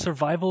worldviews like the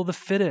survival of the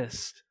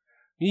fittest.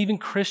 Even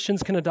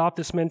Christians can adopt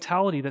this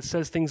mentality that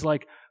says things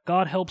like,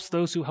 God helps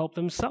those who help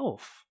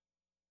themselves.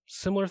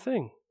 Similar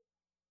thing.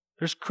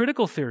 There's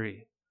critical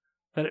theory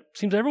that it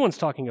seems everyone's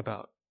talking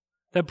about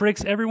that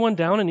breaks everyone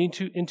down and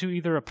into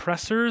either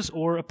oppressors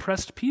or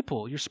oppressed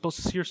people. You're supposed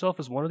to see yourself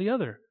as one or the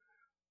other.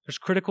 There's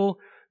critical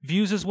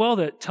views as well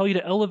that tell you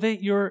to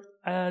elevate your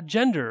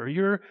gender or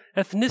your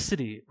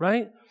ethnicity,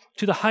 right?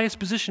 To the highest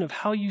position of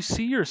how you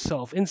see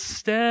yourself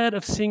instead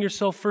of seeing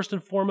yourself first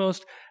and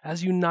foremost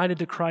as united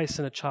to Christ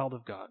and a child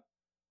of God.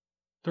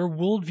 There are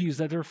worldviews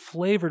that are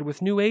flavored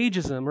with New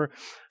Ageism or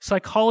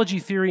psychology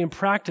theory and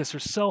practice or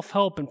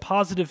self-help and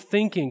positive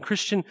thinking.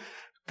 Christian,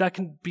 that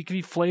can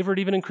be flavored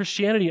even in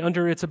Christianity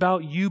under it's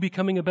about you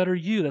becoming a better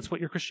you. That's what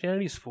your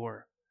Christianity is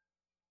for.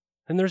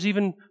 And there's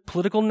even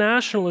political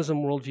nationalism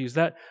worldviews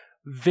that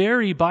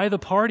vary by the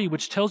party,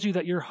 which tells you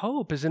that your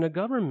hope is in a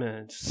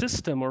government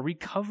system or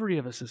recovery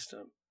of a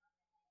system.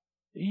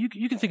 You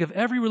can think of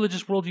every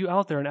religious worldview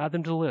out there and add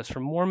them to the list,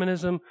 from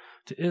Mormonism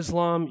to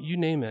Islam, you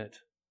name it.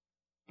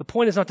 The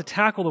point is not to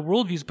tackle the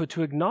worldviews, but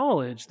to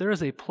acknowledge there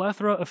is a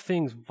plethora of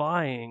things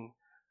vying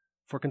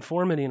for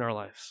conformity in our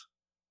lives.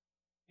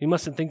 We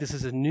mustn't think this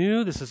is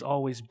new. This has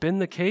always been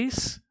the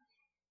case.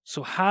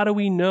 So how do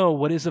we know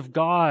what is of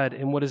God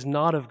and what is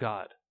not of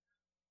God?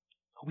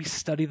 We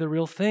study the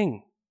real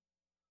thing.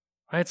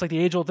 Right? It's like the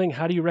age-old thing.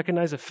 How do you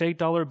recognize a fake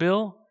dollar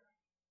bill?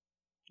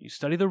 You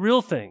study the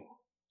real thing.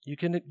 You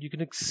can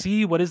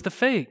see what is the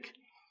fake.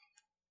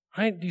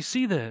 Right? Do you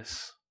see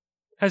this?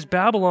 As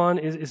Babylon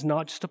is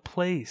not just a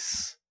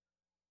place.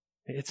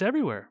 It's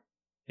everywhere.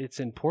 It's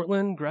in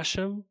Portland,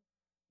 Gresham,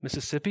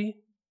 Mississippi,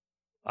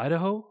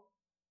 Idaho,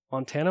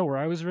 Montana, where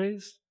I was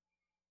raised.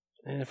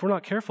 And if we're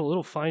not careful,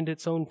 it'll find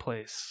its own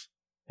place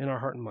in our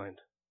heart and mind.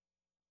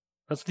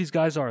 That's what these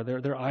guys are.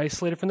 They're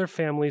isolated from their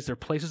families, their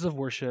places of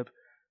worship,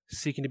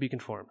 seeking to be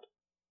conformed.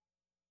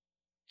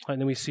 And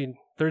then we see,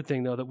 third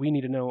thing, though, that we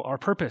need to know our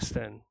purpose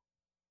then.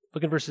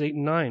 Look at verses 8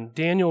 and 9.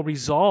 Daniel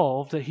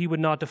resolved that he would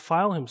not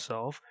defile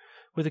himself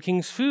with the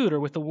king's food or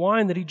with the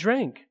wine that he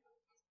drank.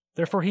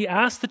 Therefore he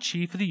asked the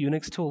chief of the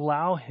eunuchs to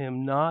allow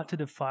him not to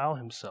defile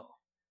himself.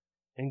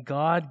 And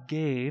God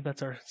gave,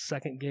 that's our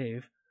second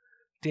gave,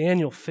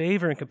 Daniel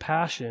favor and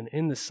compassion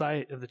in the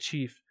sight of the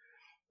chief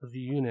of the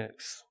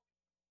eunuchs.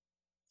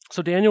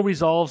 So Daniel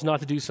resolves not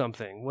to do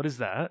something. What is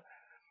that?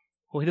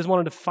 Well, he doesn't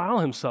want to defile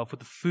himself with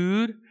the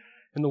food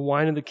and the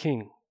wine of the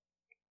king.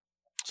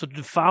 So to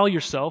defile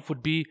yourself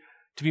would be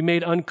to be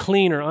made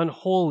unclean or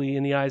unholy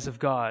in the eyes of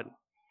God.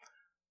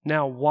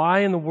 Now, why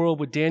in the world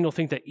would Daniel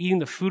think that eating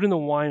the food and the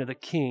wine of the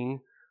king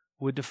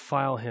would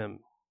defile him?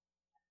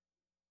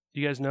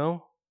 Do you guys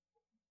know?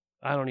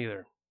 I don't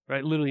either,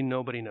 right? Literally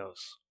nobody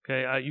knows.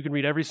 Okay, you can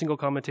read every single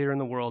commentator in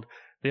the world.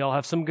 They all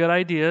have some good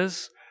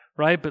ideas,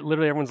 right? But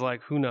literally everyone's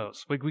like, who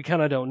knows? We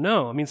kind of don't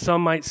know. I mean,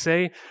 some might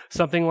say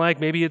something like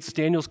maybe it's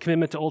Daniel's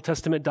commitment to Old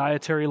Testament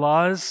dietary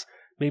laws.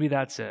 Maybe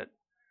that's it.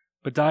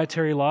 But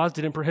dietary laws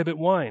didn't prohibit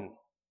wine.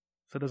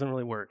 So it doesn't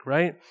really work,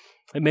 right?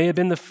 It may have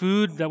been the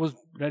food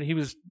that he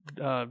was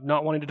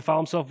not wanting to defile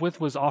himself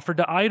with was offered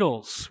to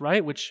idols,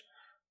 right? Which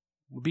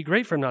would be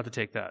great for him not to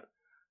take that,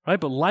 right?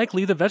 But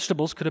likely the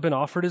vegetables could have been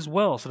offered as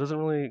well. So it doesn't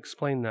really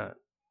explain that.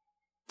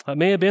 It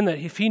may have been that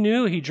if he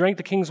knew he drank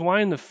the king's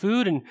wine and the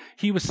food and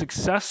he was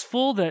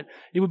successful, that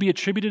it would be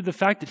attributed to the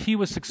fact that he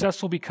was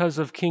successful because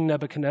of King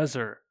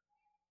Nebuchadnezzar.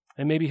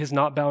 And maybe his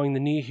not bowing the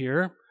knee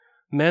here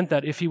meant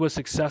that if he was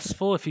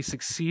successful, if he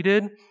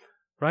succeeded,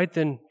 right,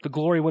 then the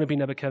glory wouldn't be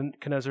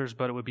Nebuchadnezzar's,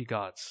 but it would be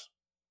God's.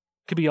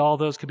 Could be all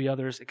those, could be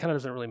others. It kind of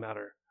doesn't really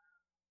matter.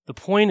 The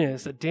point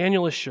is that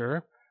Daniel is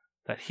sure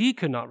that he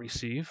could not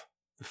receive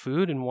the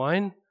food and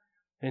wine,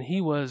 and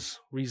he was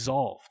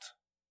resolved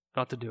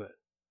not to do it.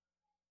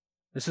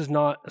 This is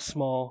not a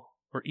small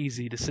or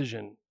easy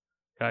decision,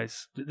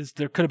 guys.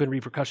 There could have been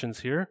repercussions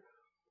here.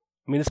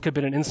 I mean, this could have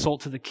been an insult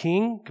to the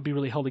king, could be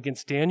really held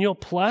against Daniel.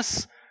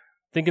 Plus,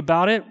 think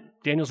about it,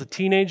 Daniel's a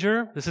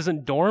teenager. This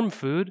isn't dorm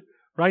food,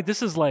 right?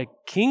 This is like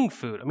king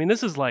food. I mean,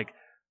 this is like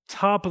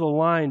top of the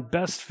line,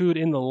 best food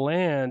in the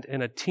land,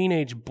 and a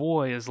teenage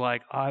boy is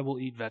like, I will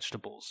eat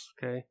vegetables,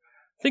 okay?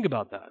 Think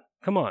about that.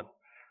 Come on.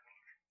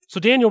 So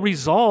Daniel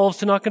resolves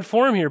to not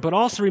conform here, but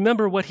also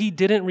remember what he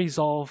didn't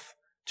resolve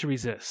to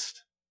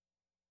resist.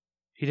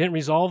 He didn't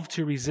resolve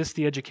to resist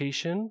the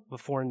education of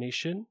a foreign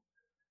nation.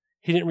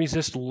 He didn't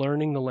resist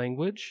learning the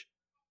language.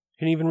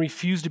 He didn't even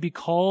refuse to be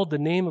called the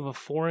name of a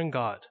foreign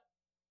god.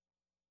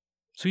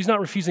 So he's not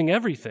refusing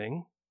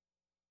everything,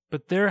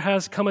 but there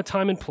has come a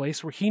time and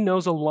place where he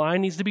knows a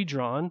line needs to be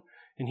drawn,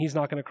 and he's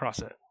not going to cross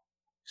it.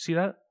 See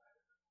that?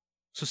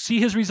 So see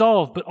his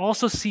resolve, but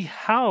also see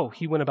how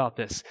he went about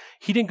this.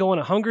 He didn't go on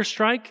a hunger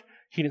strike.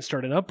 He didn't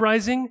start an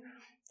uprising.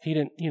 He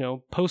didn't,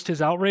 post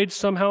his outrage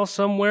somehow,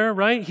 somewhere,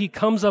 right? He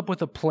comes up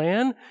with a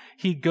plan.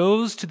 He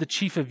goes to the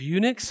chief of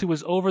eunuchs who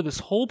was over this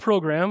whole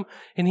program,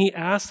 and he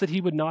asks that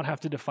he would not have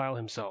to defile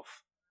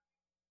himself.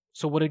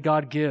 So what did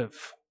God give?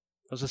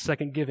 That was the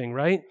second giving,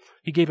 right?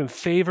 He gave him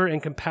favor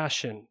and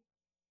compassion.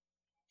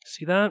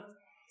 See that?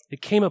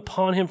 It came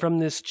upon him from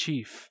this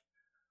chief.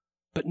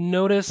 But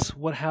notice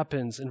what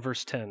happens in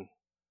verse 10.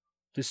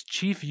 This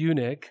chief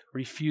eunuch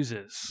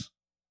refuses.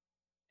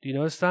 Do you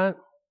notice that?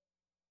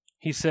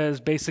 He says,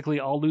 basically,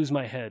 I'll lose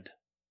my head.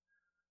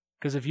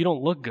 Because if you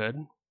don't look good,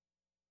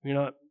 you're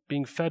not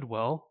being fed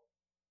well,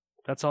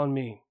 that's on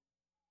me.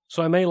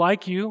 So I may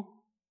like you.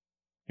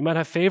 You might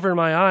have favor in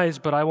my eyes,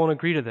 but I won't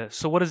agree to this.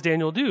 So what does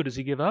Daniel do? Does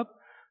he give up?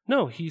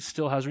 No, he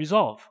still has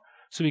resolve.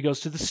 So he goes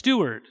to the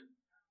steward,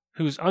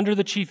 who's under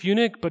the chief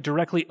eunuch, but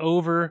directly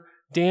over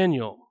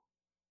Daniel.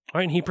 All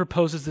right, and he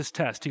proposes this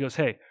test. He goes,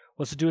 hey,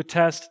 let's do a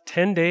test.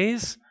 10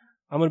 days,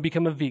 I'm going to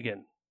become a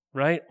vegan,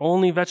 right?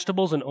 Only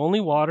vegetables and only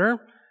water.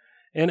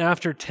 And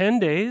after 10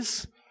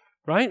 days,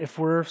 right, if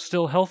we're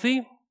still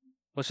healthy,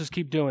 let's just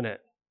keep doing it.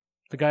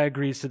 The guy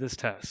agrees to this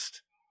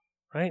test,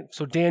 right?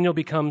 So Daniel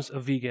becomes a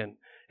vegan.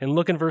 And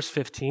look in verse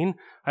 15.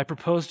 I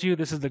propose to you,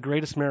 this is the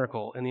greatest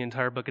miracle in the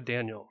entire book of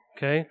Daniel,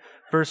 okay?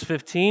 Verse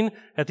 15,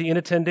 at the end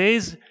of 10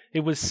 days,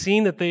 it was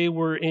seen that they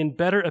were in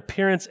better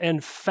appearance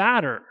and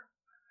fatter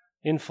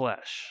in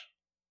flesh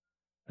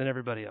than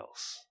everybody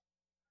else.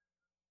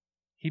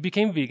 He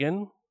became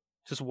vegan,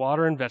 just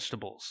water and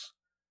vegetables,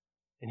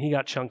 and he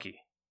got chunky,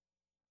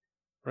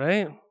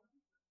 right?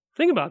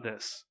 Think about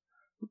this.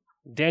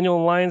 Daniel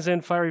in lion's den,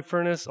 fiery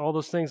furnace, all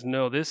those things.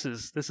 No, this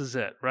is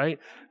it, right?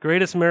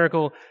 Greatest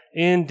miracle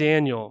in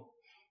Daniel,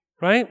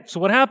 right? So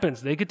what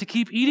happens? They get to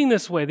keep eating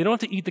this way. They don't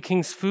have to eat the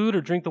king's food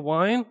or drink the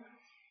wine.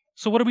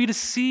 So what are we to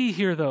see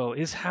here, though,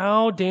 is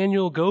how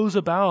Daniel goes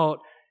about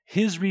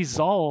his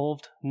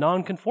resolved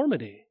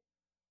nonconformity.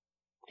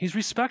 He's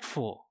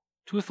respectful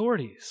to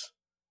authorities.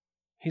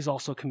 He's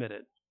also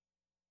committed.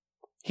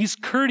 He's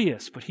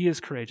courteous, but he is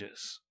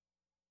courageous.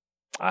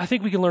 I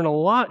think we can learn a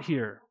lot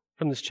here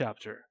from this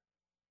chapter.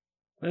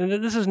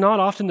 And this is not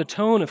often the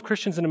tone of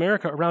Christians in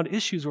America around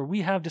issues where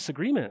we have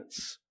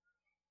disagreements.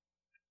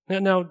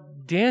 Now,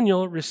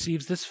 Daniel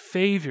receives this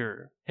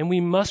favor, and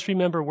we must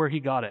remember where he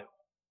got it.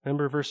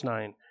 Remember verse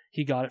 9,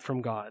 he got it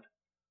from God.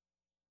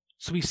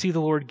 So we see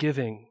the Lord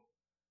giving.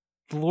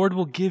 The Lord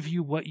will give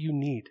you what you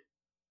need.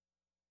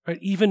 Right?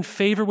 Even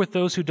favor with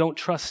those who don't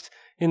trust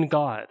in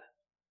God.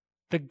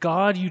 The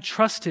God you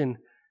trust in,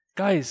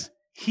 guys,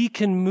 he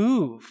can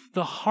move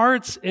the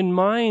hearts and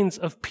minds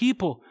of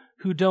people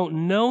who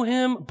don't know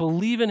him,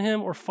 believe in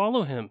him, or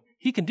follow him.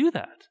 He can do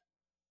that.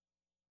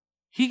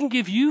 He can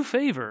give you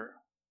favor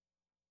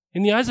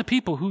in the eyes of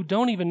people who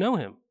don't even know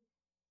him.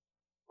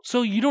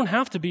 So you don't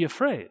have to be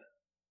afraid.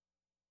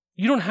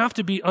 You don't have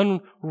to be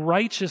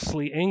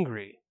unrighteously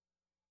angry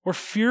or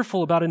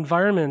fearful about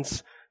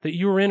environments that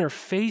you are in or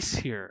face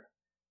here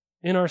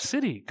in our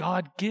city.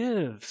 God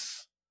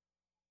gives.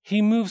 He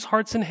moves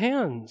hearts and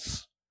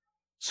hands.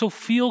 So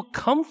feel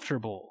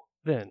comfortable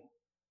then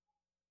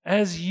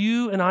as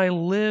you and I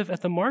live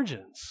at the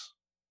margins.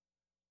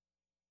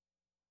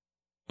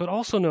 But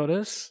also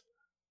notice,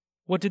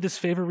 what did this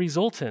favor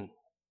result in?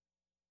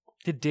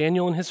 Did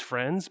Daniel and his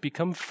friends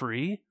become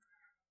free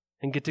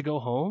and get to go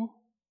home?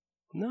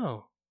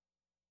 No.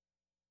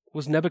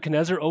 Was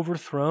Nebuchadnezzar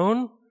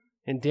overthrown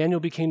and Daniel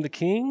became the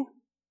king?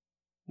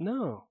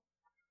 No.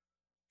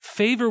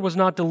 Favor was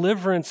not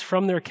deliverance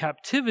from their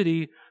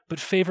captivity, but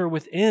favor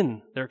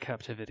within their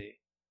captivity.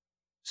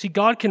 See,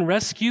 God can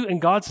rescue, and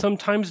God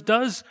sometimes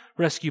does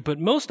rescue, but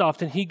most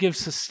often he gives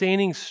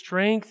sustaining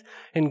strength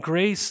and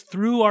grace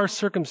through our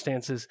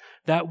circumstances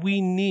that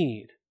we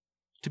need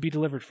to be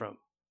delivered from.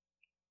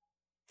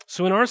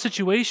 So in our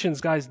situations,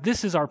 guys,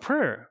 this is our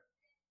prayer.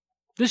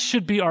 This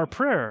should be our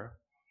prayer.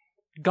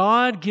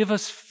 God, give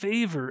us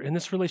favor in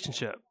this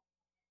relationship.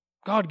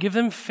 God, give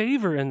them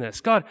favor in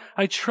this. God,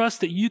 I trust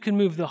that you can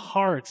move the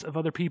hearts of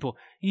other people,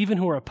 even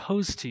who are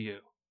opposed to you.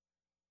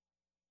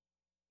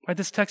 Right,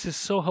 this text is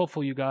so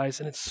helpful, you guys,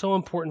 and it's so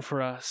important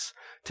for us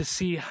to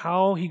see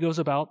how he goes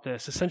about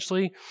this.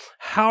 Essentially,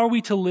 how are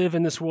we to live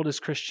in this world as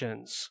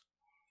Christians?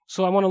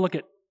 So I want to look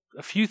at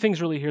a few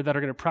things really here that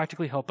are going to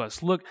practically help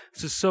us. Look,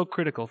 this is so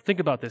critical. Think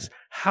about this.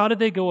 How did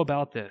they go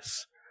about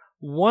this?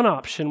 One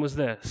option was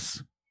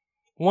this.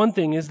 One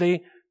thing is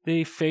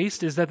they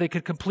faced is that they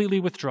could completely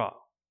withdraw.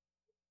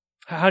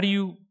 How do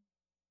you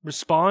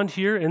respond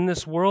here in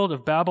this world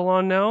of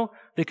Babylon now?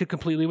 They could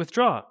completely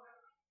withdraw.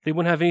 They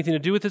wouldn't have anything to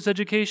do with this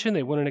education.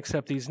 They wouldn't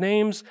accept these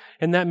names,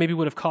 and that maybe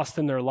would have cost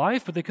them their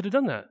life, but they could have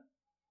done that.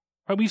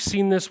 Right? We've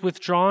seen this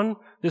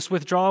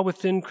withdrawal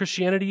within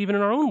Christianity even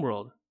in our own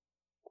world.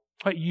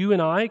 Right? You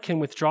and I can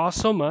withdraw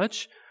so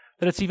much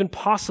that it's even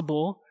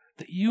possible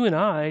that you and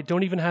I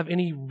don't even have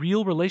any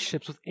real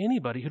relationships with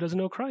anybody who doesn't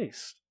know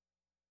Christ.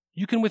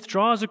 You can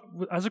withdraw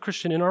as a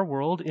Christian in our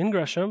world, in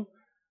Gresham,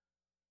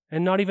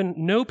 and not even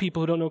know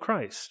people who don't know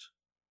Christ.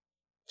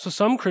 So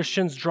some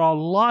Christians draw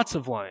lots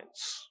of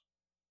lines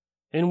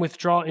and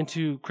withdraw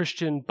into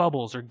Christian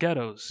bubbles or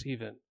ghettos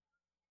even.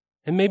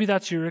 And maybe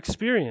that's your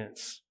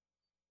experience.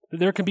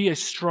 There can be a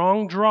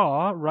strong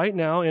draw right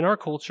now in our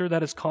culture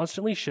that is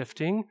constantly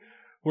shifting,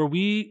 where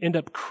we end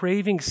up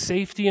craving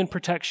safety and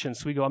protection.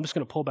 So we go, I'm just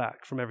going to pull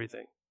back from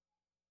everything.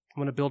 I'm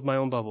going to build my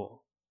own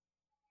bubble.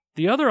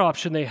 The other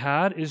option they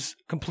had is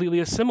completely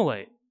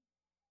assimilate.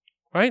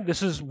 Right?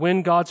 This is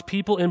when God's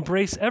people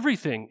embrace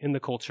everything in the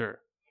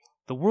culture.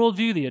 The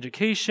worldview, the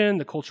education,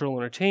 the cultural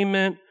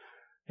entertainment,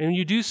 and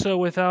you do so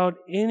without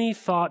any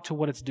thought to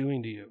what it's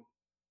doing to you.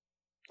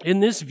 In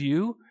this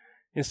view,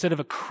 instead of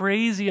a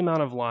crazy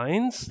amount of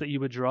lines that you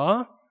would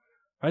draw,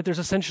 right, there's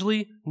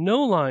essentially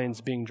no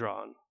lines being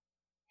drawn.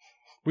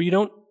 Where you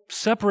don't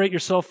separate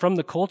yourself from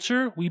the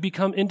culture, we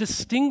become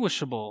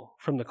indistinguishable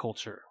from the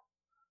culture.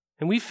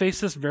 And we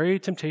face this very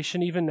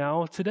temptation even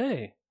now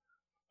today,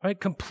 right?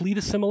 Complete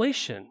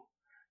assimilation.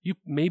 You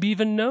maybe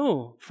even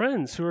know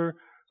friends who are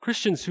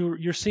Christians who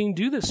you're seeing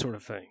do this sort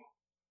of thing.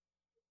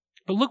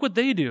 But look what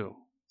they do.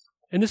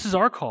 And this is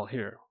our call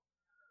here.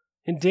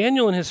 In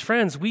Daniel and his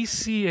friends, we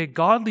see a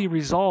godly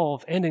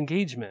resolve and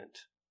engagement.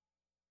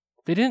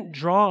 They didn't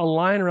draw a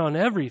line around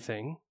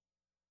everything,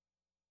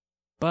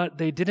 but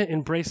they didn't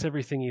embrace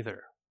everything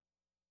either.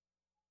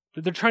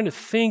 They're trying to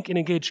think and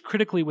engage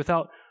critically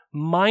without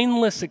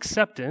mindless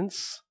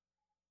acceptance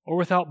or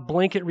without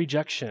blanket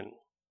rejection.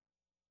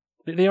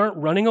 They aren't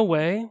running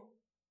away.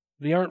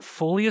 They aren't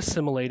fully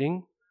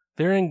assimilating.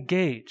 They're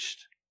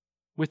engaged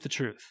with the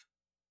truth.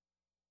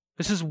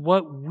 This is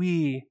what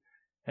we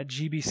at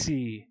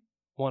GBC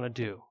want to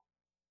do.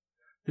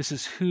 This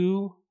is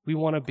who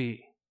we want to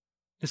be.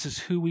 This is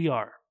who we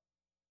are.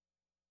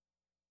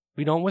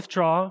 We don't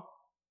withdraw.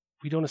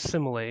 We don't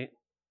assimilate.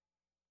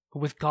 But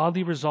with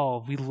godly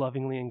resolve, we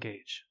lovingly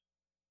engage.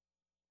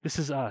 This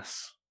is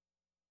us.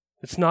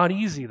 It's not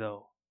easy,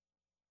 though.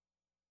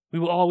 We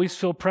will always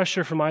feel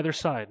pressure from either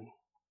side.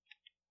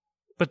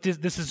 But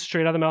this is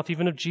straight out of the mouth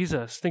even of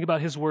Jesus. Think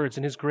about his words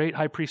in his great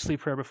high priestly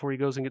prayer before he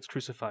goes and gets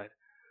crucified.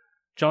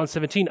 John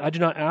 17, I do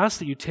not ask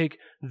that you take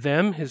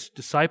them, his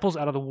disciples,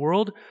 out of the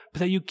world, but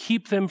that you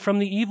keep them from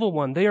the evil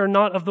one. They are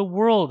not of the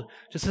world,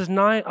 just as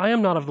I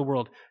am not of the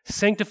world.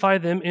 Sanctify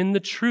them in the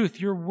truth.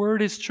 Your word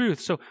is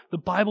truth. So the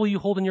Bible you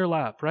hold in your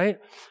lap, right?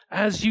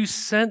 As you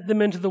sent them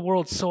into the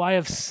world, so I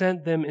have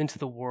sent them into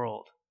the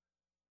world.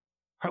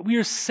 Right? We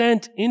are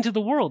sent into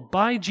the world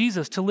by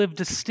Jesus to live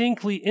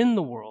distinctly in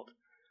the world,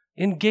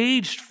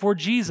 engaged for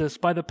Jesus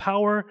by the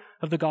power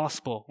of the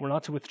gospel. We're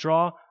not to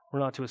withdraw. We're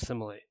not to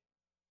assimilate.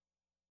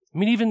 I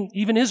mean,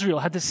 even Israel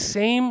had the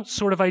same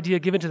sort of idea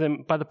given to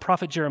them by the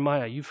prophet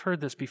Jeremiah. You've heard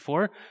this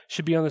before.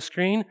 Should be on the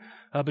screen.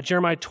 But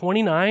Jeremiah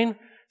 29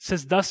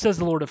 says, Thus says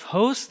the Lord of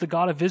hosts, the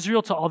God of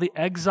Israel, to all the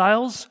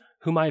exiles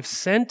whom I have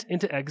sent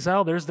into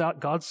exile. There's that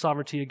God's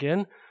sovereignty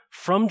again.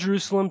 From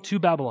Jerusalem to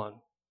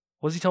Babylon.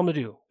 What does he tell them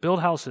to do?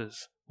 Build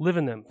houses, live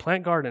in them,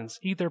 plant gardens,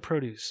 eat their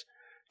produce.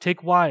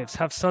 Take wives,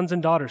 have sons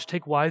and daughters.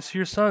 Take wives for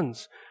your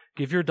sons.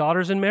 Give your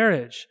daughters in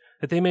marriage,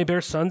 that they may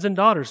bear sons and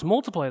daughters.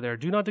 Multiply there,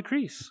 do not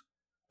decrease.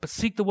 But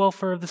seek the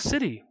welfare of the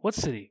city. What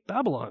city?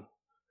 Babylon,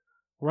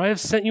 where I have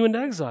sent you into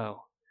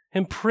exile.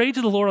 And pray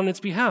to the Lord on its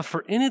behalf,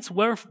 for in its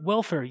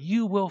welfare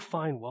you will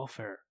find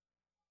welfare.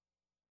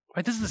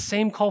 Right? This is the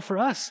same call for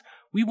us.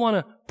 We want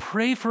to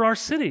pray for our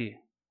city.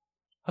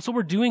 That's what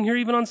we're doing here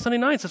even on Sunday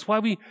nights. That's why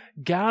we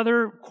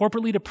gather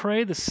corporately to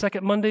pray the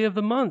second Monday of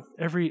the month,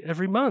 every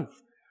month.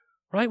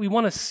 Right? We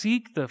want to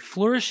seek the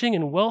flourishing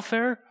and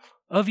welfare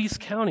of East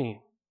County.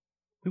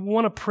 We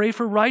want to pray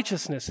for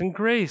righteousness and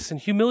grace and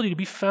humility to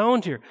be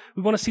found here.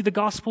 We want to see the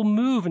gospel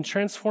move and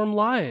transform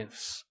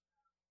lives.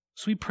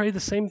 So we pray the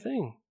same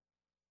thing.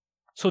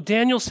 So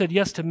Daniel said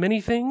yes to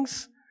many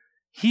things.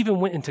 He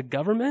even went into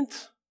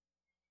government,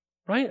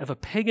 right, of a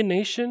pagan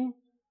nation,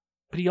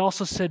 but he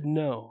also said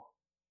no.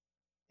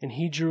 And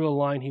he drew a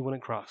line he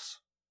wouldn't cross.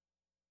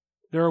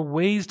 There are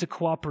ways to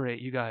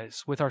cooperate, you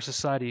guys, with our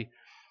society,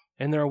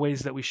 and there are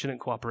ways that we shouldn't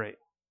cooperate.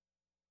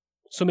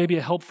 So maybe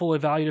a helpful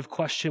evaluative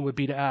question would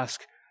be to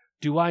ask,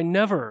 do I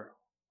never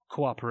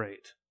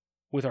cooperate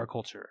with our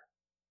culture?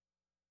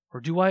 Or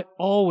do I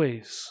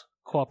always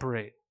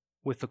cooperate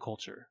with the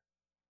culture?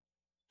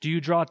 Do you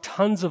draw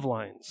tons of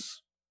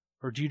lines?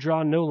 Or do you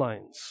draw no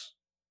lines?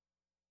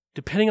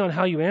 Depending on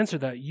how you answer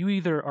that, you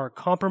either are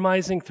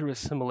compromising through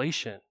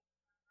assimilation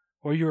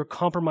or you're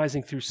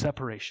compromising through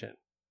separation.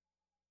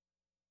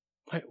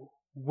 Right?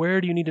 Where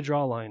do you need to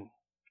draw a line?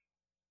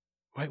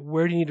 Right?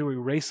 Where do you need to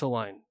erase a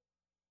line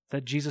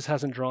that Jesus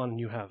hasn't drawn and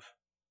you have?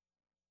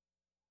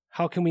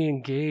 How can we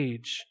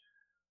engage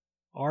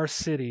our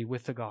city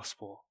with the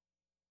gospel?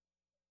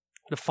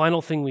 The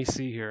final thing we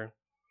see here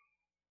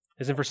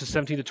is in verses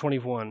 17 to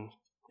 21,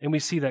 and we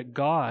see that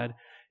God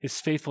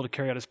is faithful to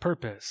carry out his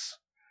purpose.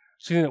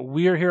 So that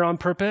we are here on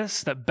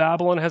purpose, that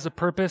Babylon has a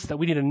purpose, that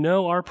we need to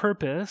know our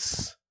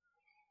purpose,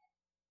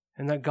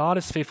 and that God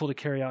is faithful to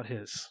carry out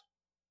his.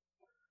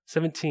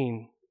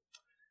 17,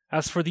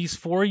 as for these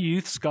 4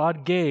 youths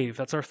God gave,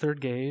 that's our third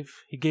gave,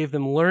 he gave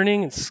them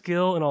learning and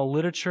skill in all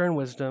literature and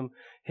wisdom,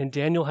 and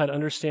Daniel had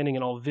understanding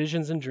in all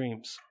visions and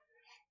dreams.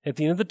 At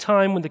the end of the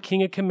time, when the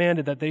king had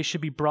commanded that they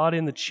should be brought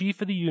in, the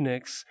chief of the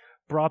eunuchs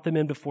brought them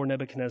in before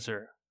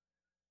Nebuchadnezzar.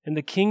 And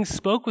the king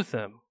spoke with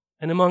them,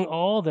 and among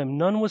all of them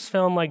none was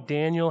found like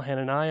Daniel,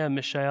 Hananiah,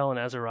 Mishael, and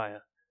Azariah.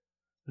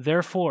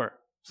 Therefore,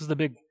 this is the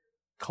big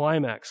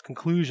climax,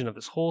 conclusion of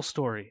this whole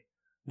story.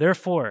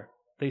 Therefore,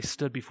 they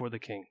stood before the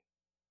king.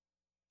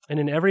 And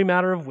in every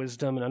matter of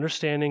wisdom and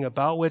understanding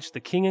about which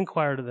the king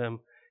inquired of them,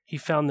 he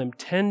found them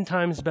 10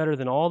 times better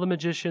than all the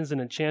magicians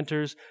and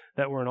enchanters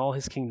that were in all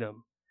his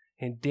kingdom.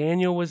 And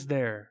Daniel was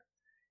there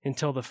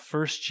until the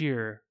first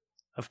year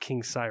of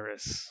King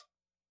Cyrus.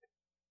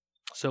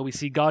 So we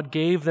see God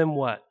gave them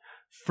what?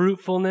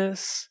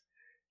 Fruitfulness.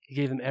 He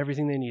gave them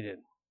everything they needed.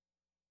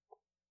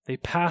 They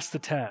passed the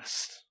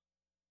test,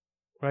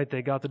 right?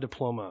 They got the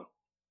diploma,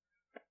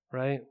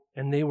 right?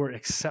 And they were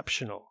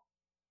exceptional.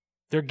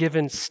 They're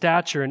given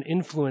stature and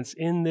influence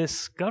in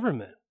this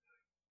government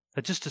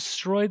that just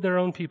destroyed their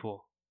own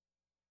people.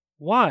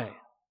 Why?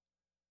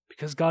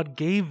 Because God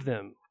gave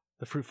them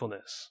the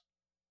fruitfulness.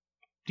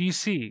 Do you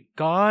see?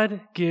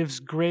 God gives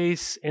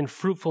grace and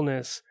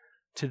fruitfulness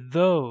to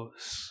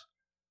those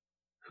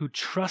who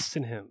trust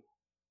in him,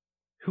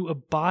 who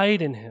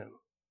abide in him.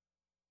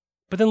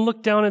 But then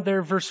look down at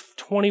their verse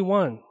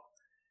 21. It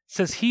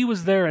says he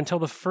was there until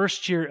the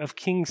first year of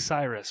King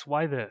Cyrus.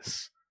 Why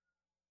this?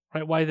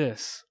 Right? Why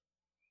this?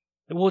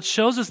 Well, it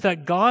shows us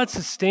that God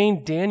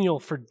sustained Daniel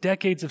for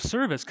decades of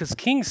service because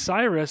King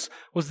Cyrus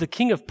was the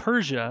king of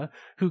Persia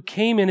who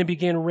came in and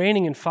began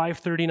reigning in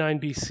 539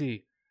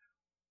 BC.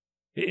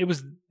 It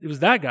was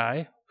that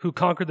guy who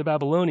conquered the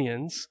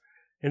Babylonians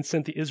and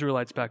sent the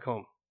Israelites back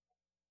home.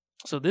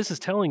 So this is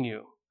telling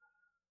you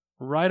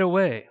right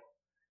away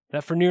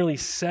that for nearly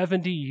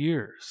 70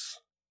 years,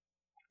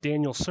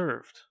 Daniel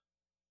served.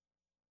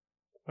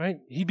 Right?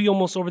 He'd be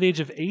almost over the age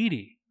of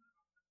 80.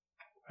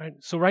 Right?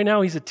 So right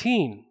now he's a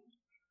teen.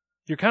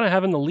 You're kind of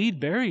having the lead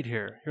buried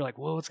here. You're like,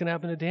 well, what's going to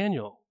happen to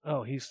Daniel?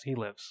 Oh, he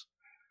lives.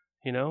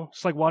 You know?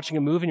 It's like watching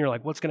a movie and you're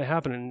like, what's going to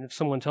happen? And if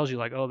someone tells you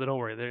like, oh, don't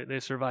worry, they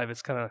survive,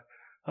 it's kind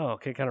of,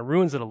 kind of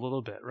ruins it a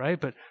little bit, right?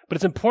 But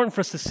it's important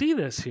for us to see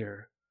this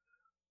here.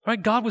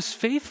 Right? God was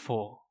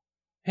faithful.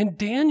 And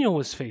Daniel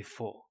was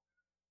faithful.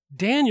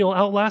 Daniel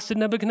outlasted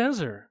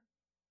Nebuchadnezzar.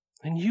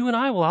 And you and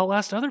I will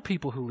outlast other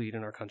people who lead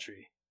in our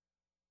country.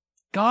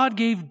 God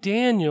gave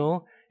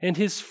Daniel and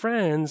his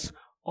friends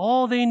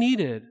all they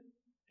needed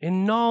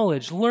in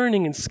knowledge,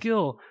 learning, and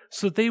skill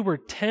so that they were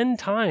 10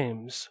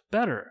 times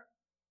better.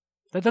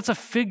 That's a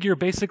figure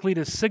basically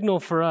to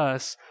signal for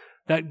us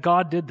that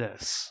God did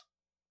this.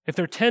 If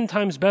they're 10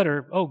 times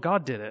better, oh,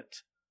 God did it.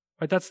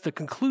 Right? That's the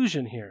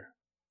conclusion here.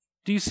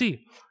 Do you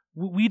see?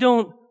 We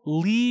don't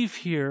leave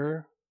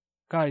here,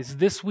 guys,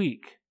 this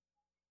week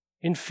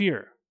in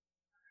fear.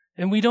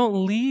 And we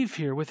don't leave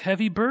here with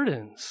heavy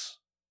burdens.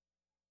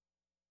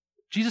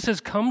 Jesus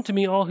says, come to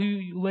me, all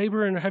who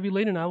labor and are heavy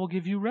laden, and I will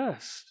give you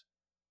rest.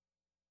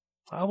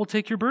 I will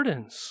take your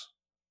burdens.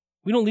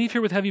 We don't leave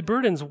here with heavy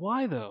burdens.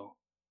 Why, though?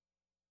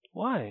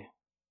 Why?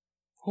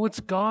 Well, it's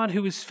God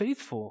who is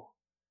faithful,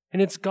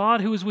 and it's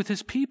God who is with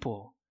his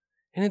people,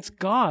 and it's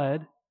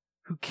God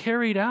who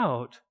carried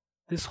out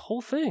this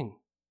whole thing.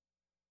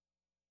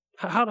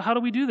 How do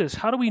we do this?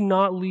 How do we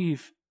not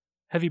leave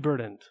heavy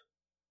burdened?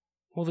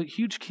 Well, the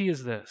huge key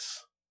is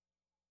this.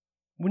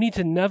 We need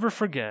to never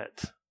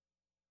forget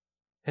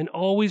and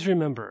always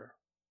remember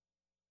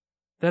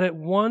that at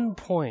one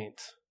point,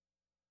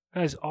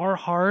 guys, our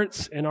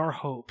hearts and our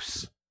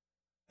hopes,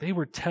 they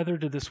were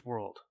tethered to this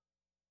world.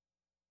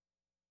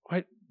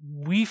 Right?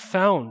 We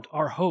found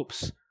our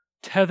hopes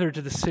tethered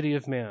to the city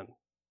of man.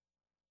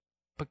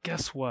 But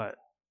guess what?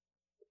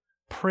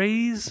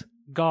 Praise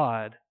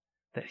God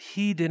that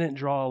he didn't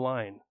draw a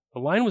line. The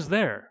line was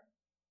there,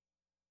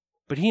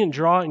 but he didn't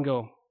draw it and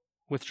go,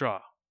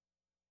 withdraw.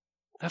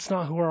 That's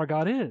not who our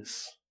God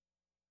is.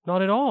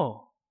 Not at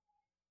all.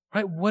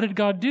 Right? What did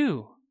God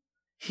do?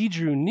 He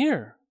drew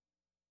near.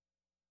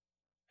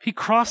 He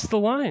crossed the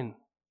line,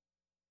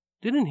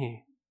 didn't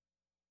he?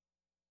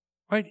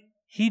 Right?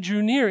 He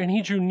drew near, and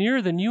he drew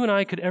nearer than you and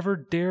I could ever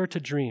dare to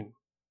dream.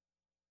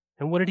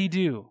 And what did he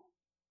do?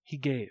 He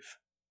gave.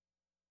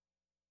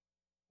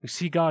 We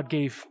see God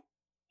gave.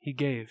 He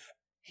gave.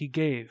 He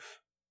gave.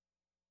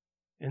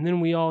 And then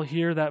we all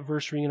hear that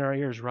verse ring in our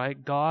ears,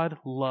 right? God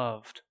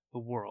loved the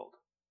world,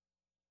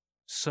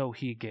 so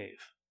he gave.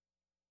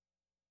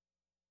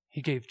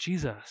 He gave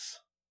Jesus,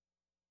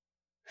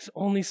 his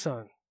only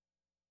son,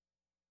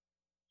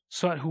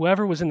 so that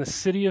whoever was in the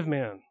city of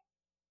man,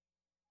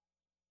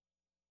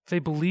 if they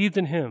believed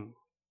in him,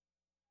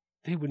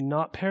 they would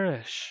not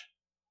perish,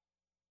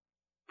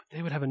 but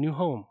they would have a new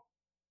home,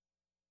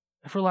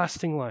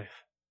 everlasting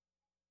life.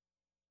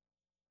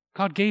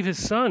 God gave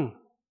his son.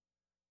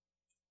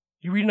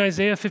 You read in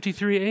Isaiah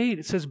 53:8,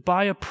 it says,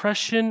 by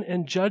oppression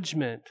and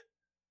judgment,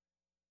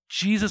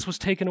 Jesus was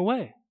taken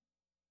away.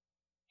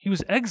 He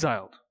was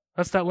exiled.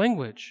 That's that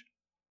language.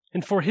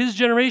 And for his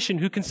generation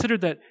who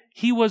considered that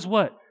he was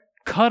what?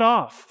 Cut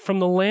off from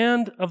the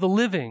land of the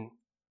living.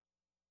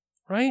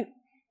 Right?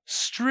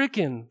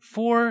 Stricken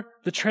for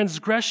the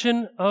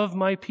transgression of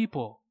my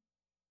people.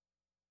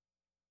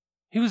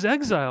 He was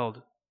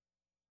exiled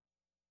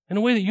in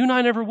a way that you and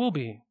I never will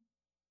be.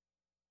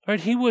 Right?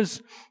 He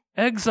was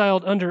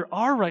exiled under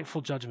our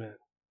rightful judgment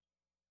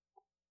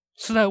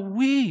so that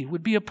we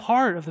would be a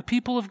part of the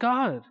people of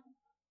God.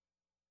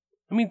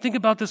 I mean, think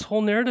about this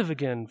whole narrative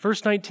again.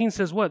 Verse 19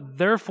 says what?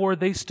 Therefore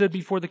they stood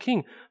before the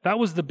king. That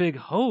was the big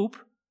hope,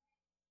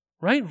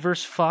 right?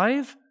 Verse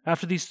 5,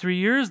 after these 3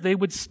 years, they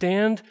would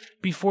stand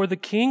before the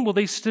king. Well,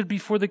 they stood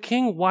before the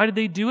king. Why did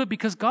they do it?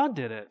 Because God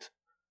did it.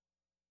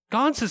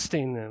 God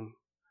sustained them.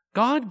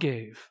 God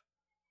gave.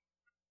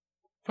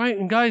 Right?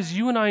 And guys,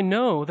 you and I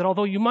know that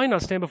although you might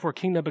not stand before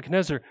King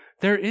Nebuchadnezzar,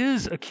 there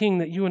is a king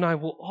that you and I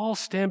will all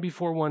stand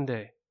before one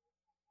day.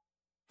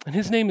 And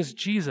his name is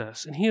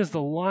Jesus, and he is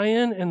the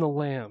Lion and the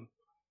Lamb.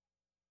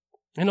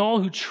 And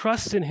all who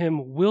trust in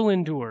him will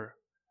endure.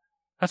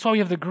 That's why we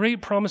have the great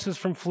promises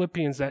from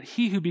Philippians that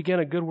he who began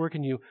a good work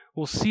in you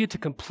will see it to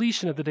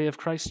completion at the day of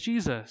Christ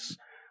Jesus.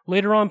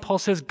 Later on, Paul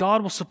says,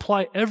 God will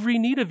supply every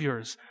need of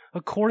yours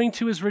according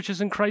to his riches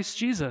in Christ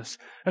Jesus.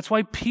 That's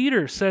why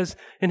Peter says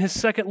in his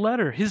second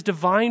letter, his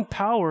divine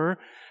power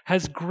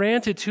has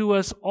granted to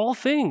us all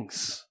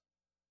things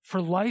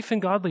for life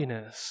and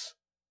godliness.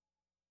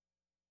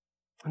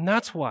 And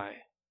that's why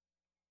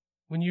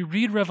when you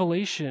read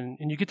Revelation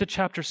and you get to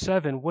chapter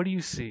 7, what do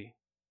you see?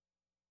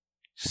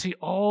 You see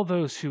all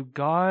those who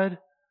God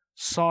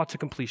saw to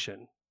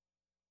completion,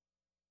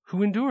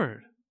 who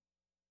endured.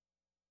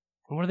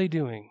 And what are they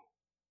doing?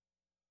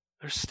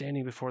 They're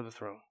standing before the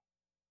throne.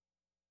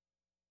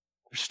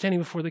 They're standing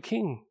before the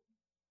king.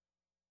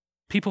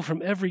 People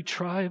from every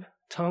tribe,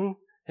 tongue,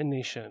 and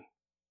nation.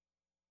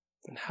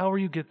 And how will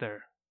you get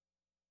there?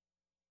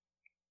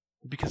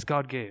 Because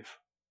God gave.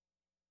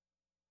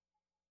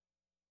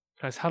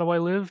 Guys, how do I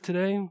live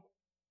today?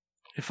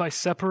 If I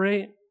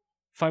separate,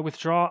 if I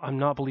withdraw, I'm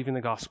not believing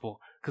the gospel,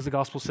 because the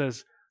gospel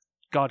says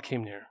God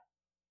came near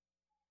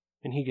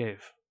and he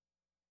gave.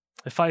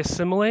 If I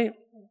assimilate,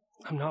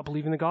 I'm not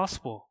believing the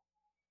gospel,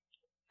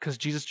 because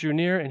Jesus drew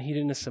near and he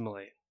didn't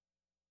assimilate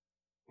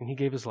and he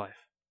gave his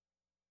life.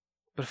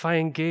 But if I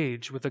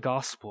engage with the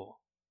gospel,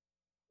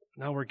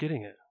 now we're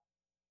getting it.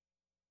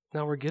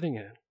 Now we're getting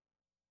it.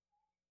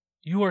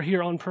 You are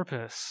here on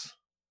purpose.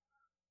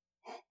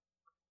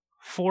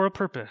 For a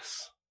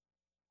purpose.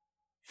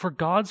 For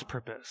God's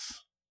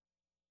purpose.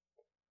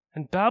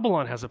 And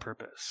Babylon has a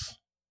purpose.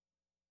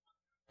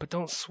 But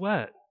don't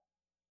sweat.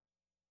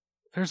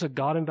 There's a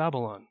God in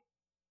Babylon.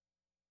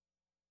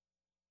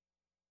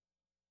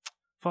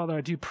 Father,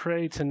 I do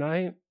pray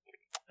tonight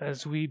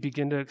as we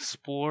begin to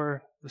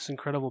explore this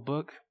incredible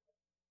book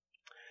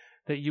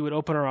that you would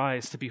open our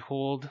eyes to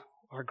behold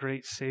our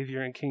great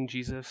Savior and King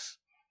Jesus,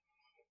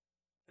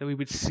 that we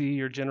would see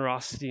your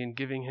generosity in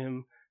giving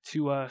him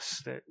to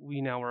us, that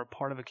we now are a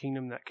part of a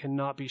kingdom that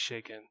cannot be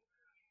shaken.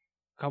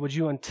 God, would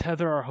you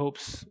untether our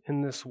hopes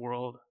in this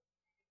world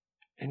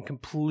and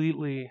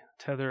completely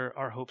tether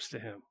our hopes to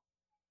him?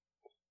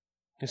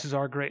 This is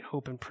our great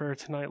hope and prayer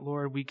tonight,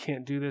 Lord. We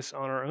can't do this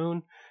on our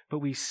own, but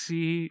we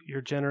see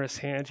your generous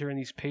hand here in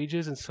these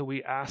pages, and so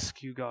we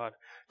ask you, God,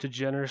 to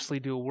generously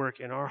do a work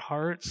in our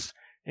hearts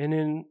and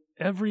in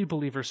every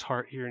believer's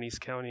heart here in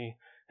East County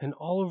and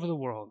all over the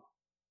world.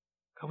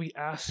 God, we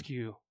ask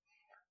you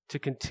to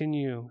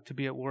continue to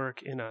be at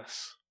work in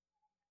us,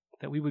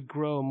 that we would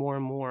grow more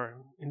and more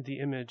in the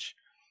image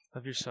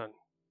of your Son.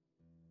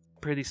 I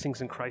pray these things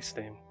in Christ's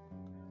name.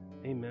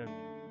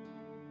 Amen.